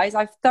on, guys.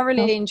 I've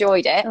thoroughly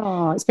enjoyed it.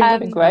 Oh, it's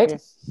been great.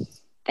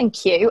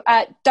 Thank you.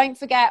 Don't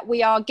forget,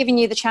 we are giving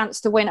you the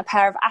chance to win a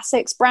pair of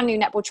ASICS, brand new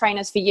netball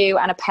trainers for you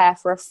and a pair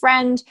for a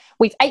friend.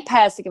 We've 8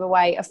 pairs to give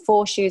away of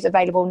 4 shoes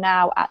available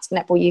now at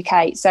Netball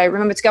UK. So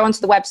remember to go onto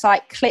the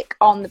website, click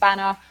on the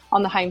banner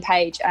on the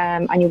homepage,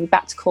 and you'll be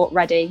back to court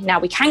ready. Now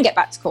we can get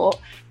back to court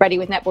ready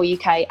with Netball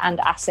UK and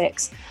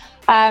ASICS.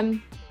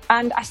 And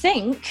I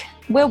think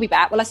we'll be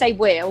back. Well, I say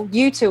we'll.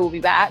 You two will be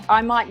back.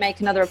 I might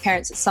make another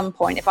appearance at some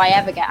point if I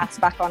ever get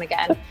asked back on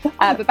again.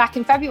 But back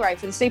in February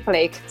for the Super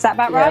League. Is that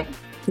about right?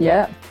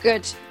 Yeah.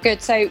 Good.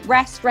 So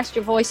rest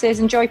your voices.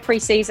 Enjoy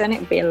pre-season.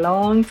 It will be a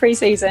long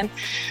pre-season.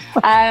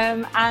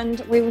 And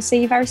we will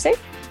see you very soon.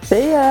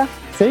 See ya.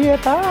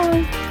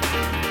 Bye.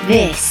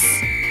 This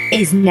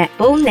is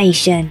Netball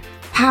Nation,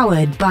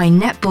 Powered by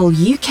Netball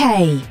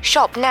UK.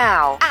 Shop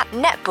now at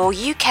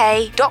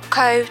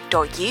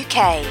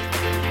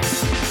netballuk.co.uk.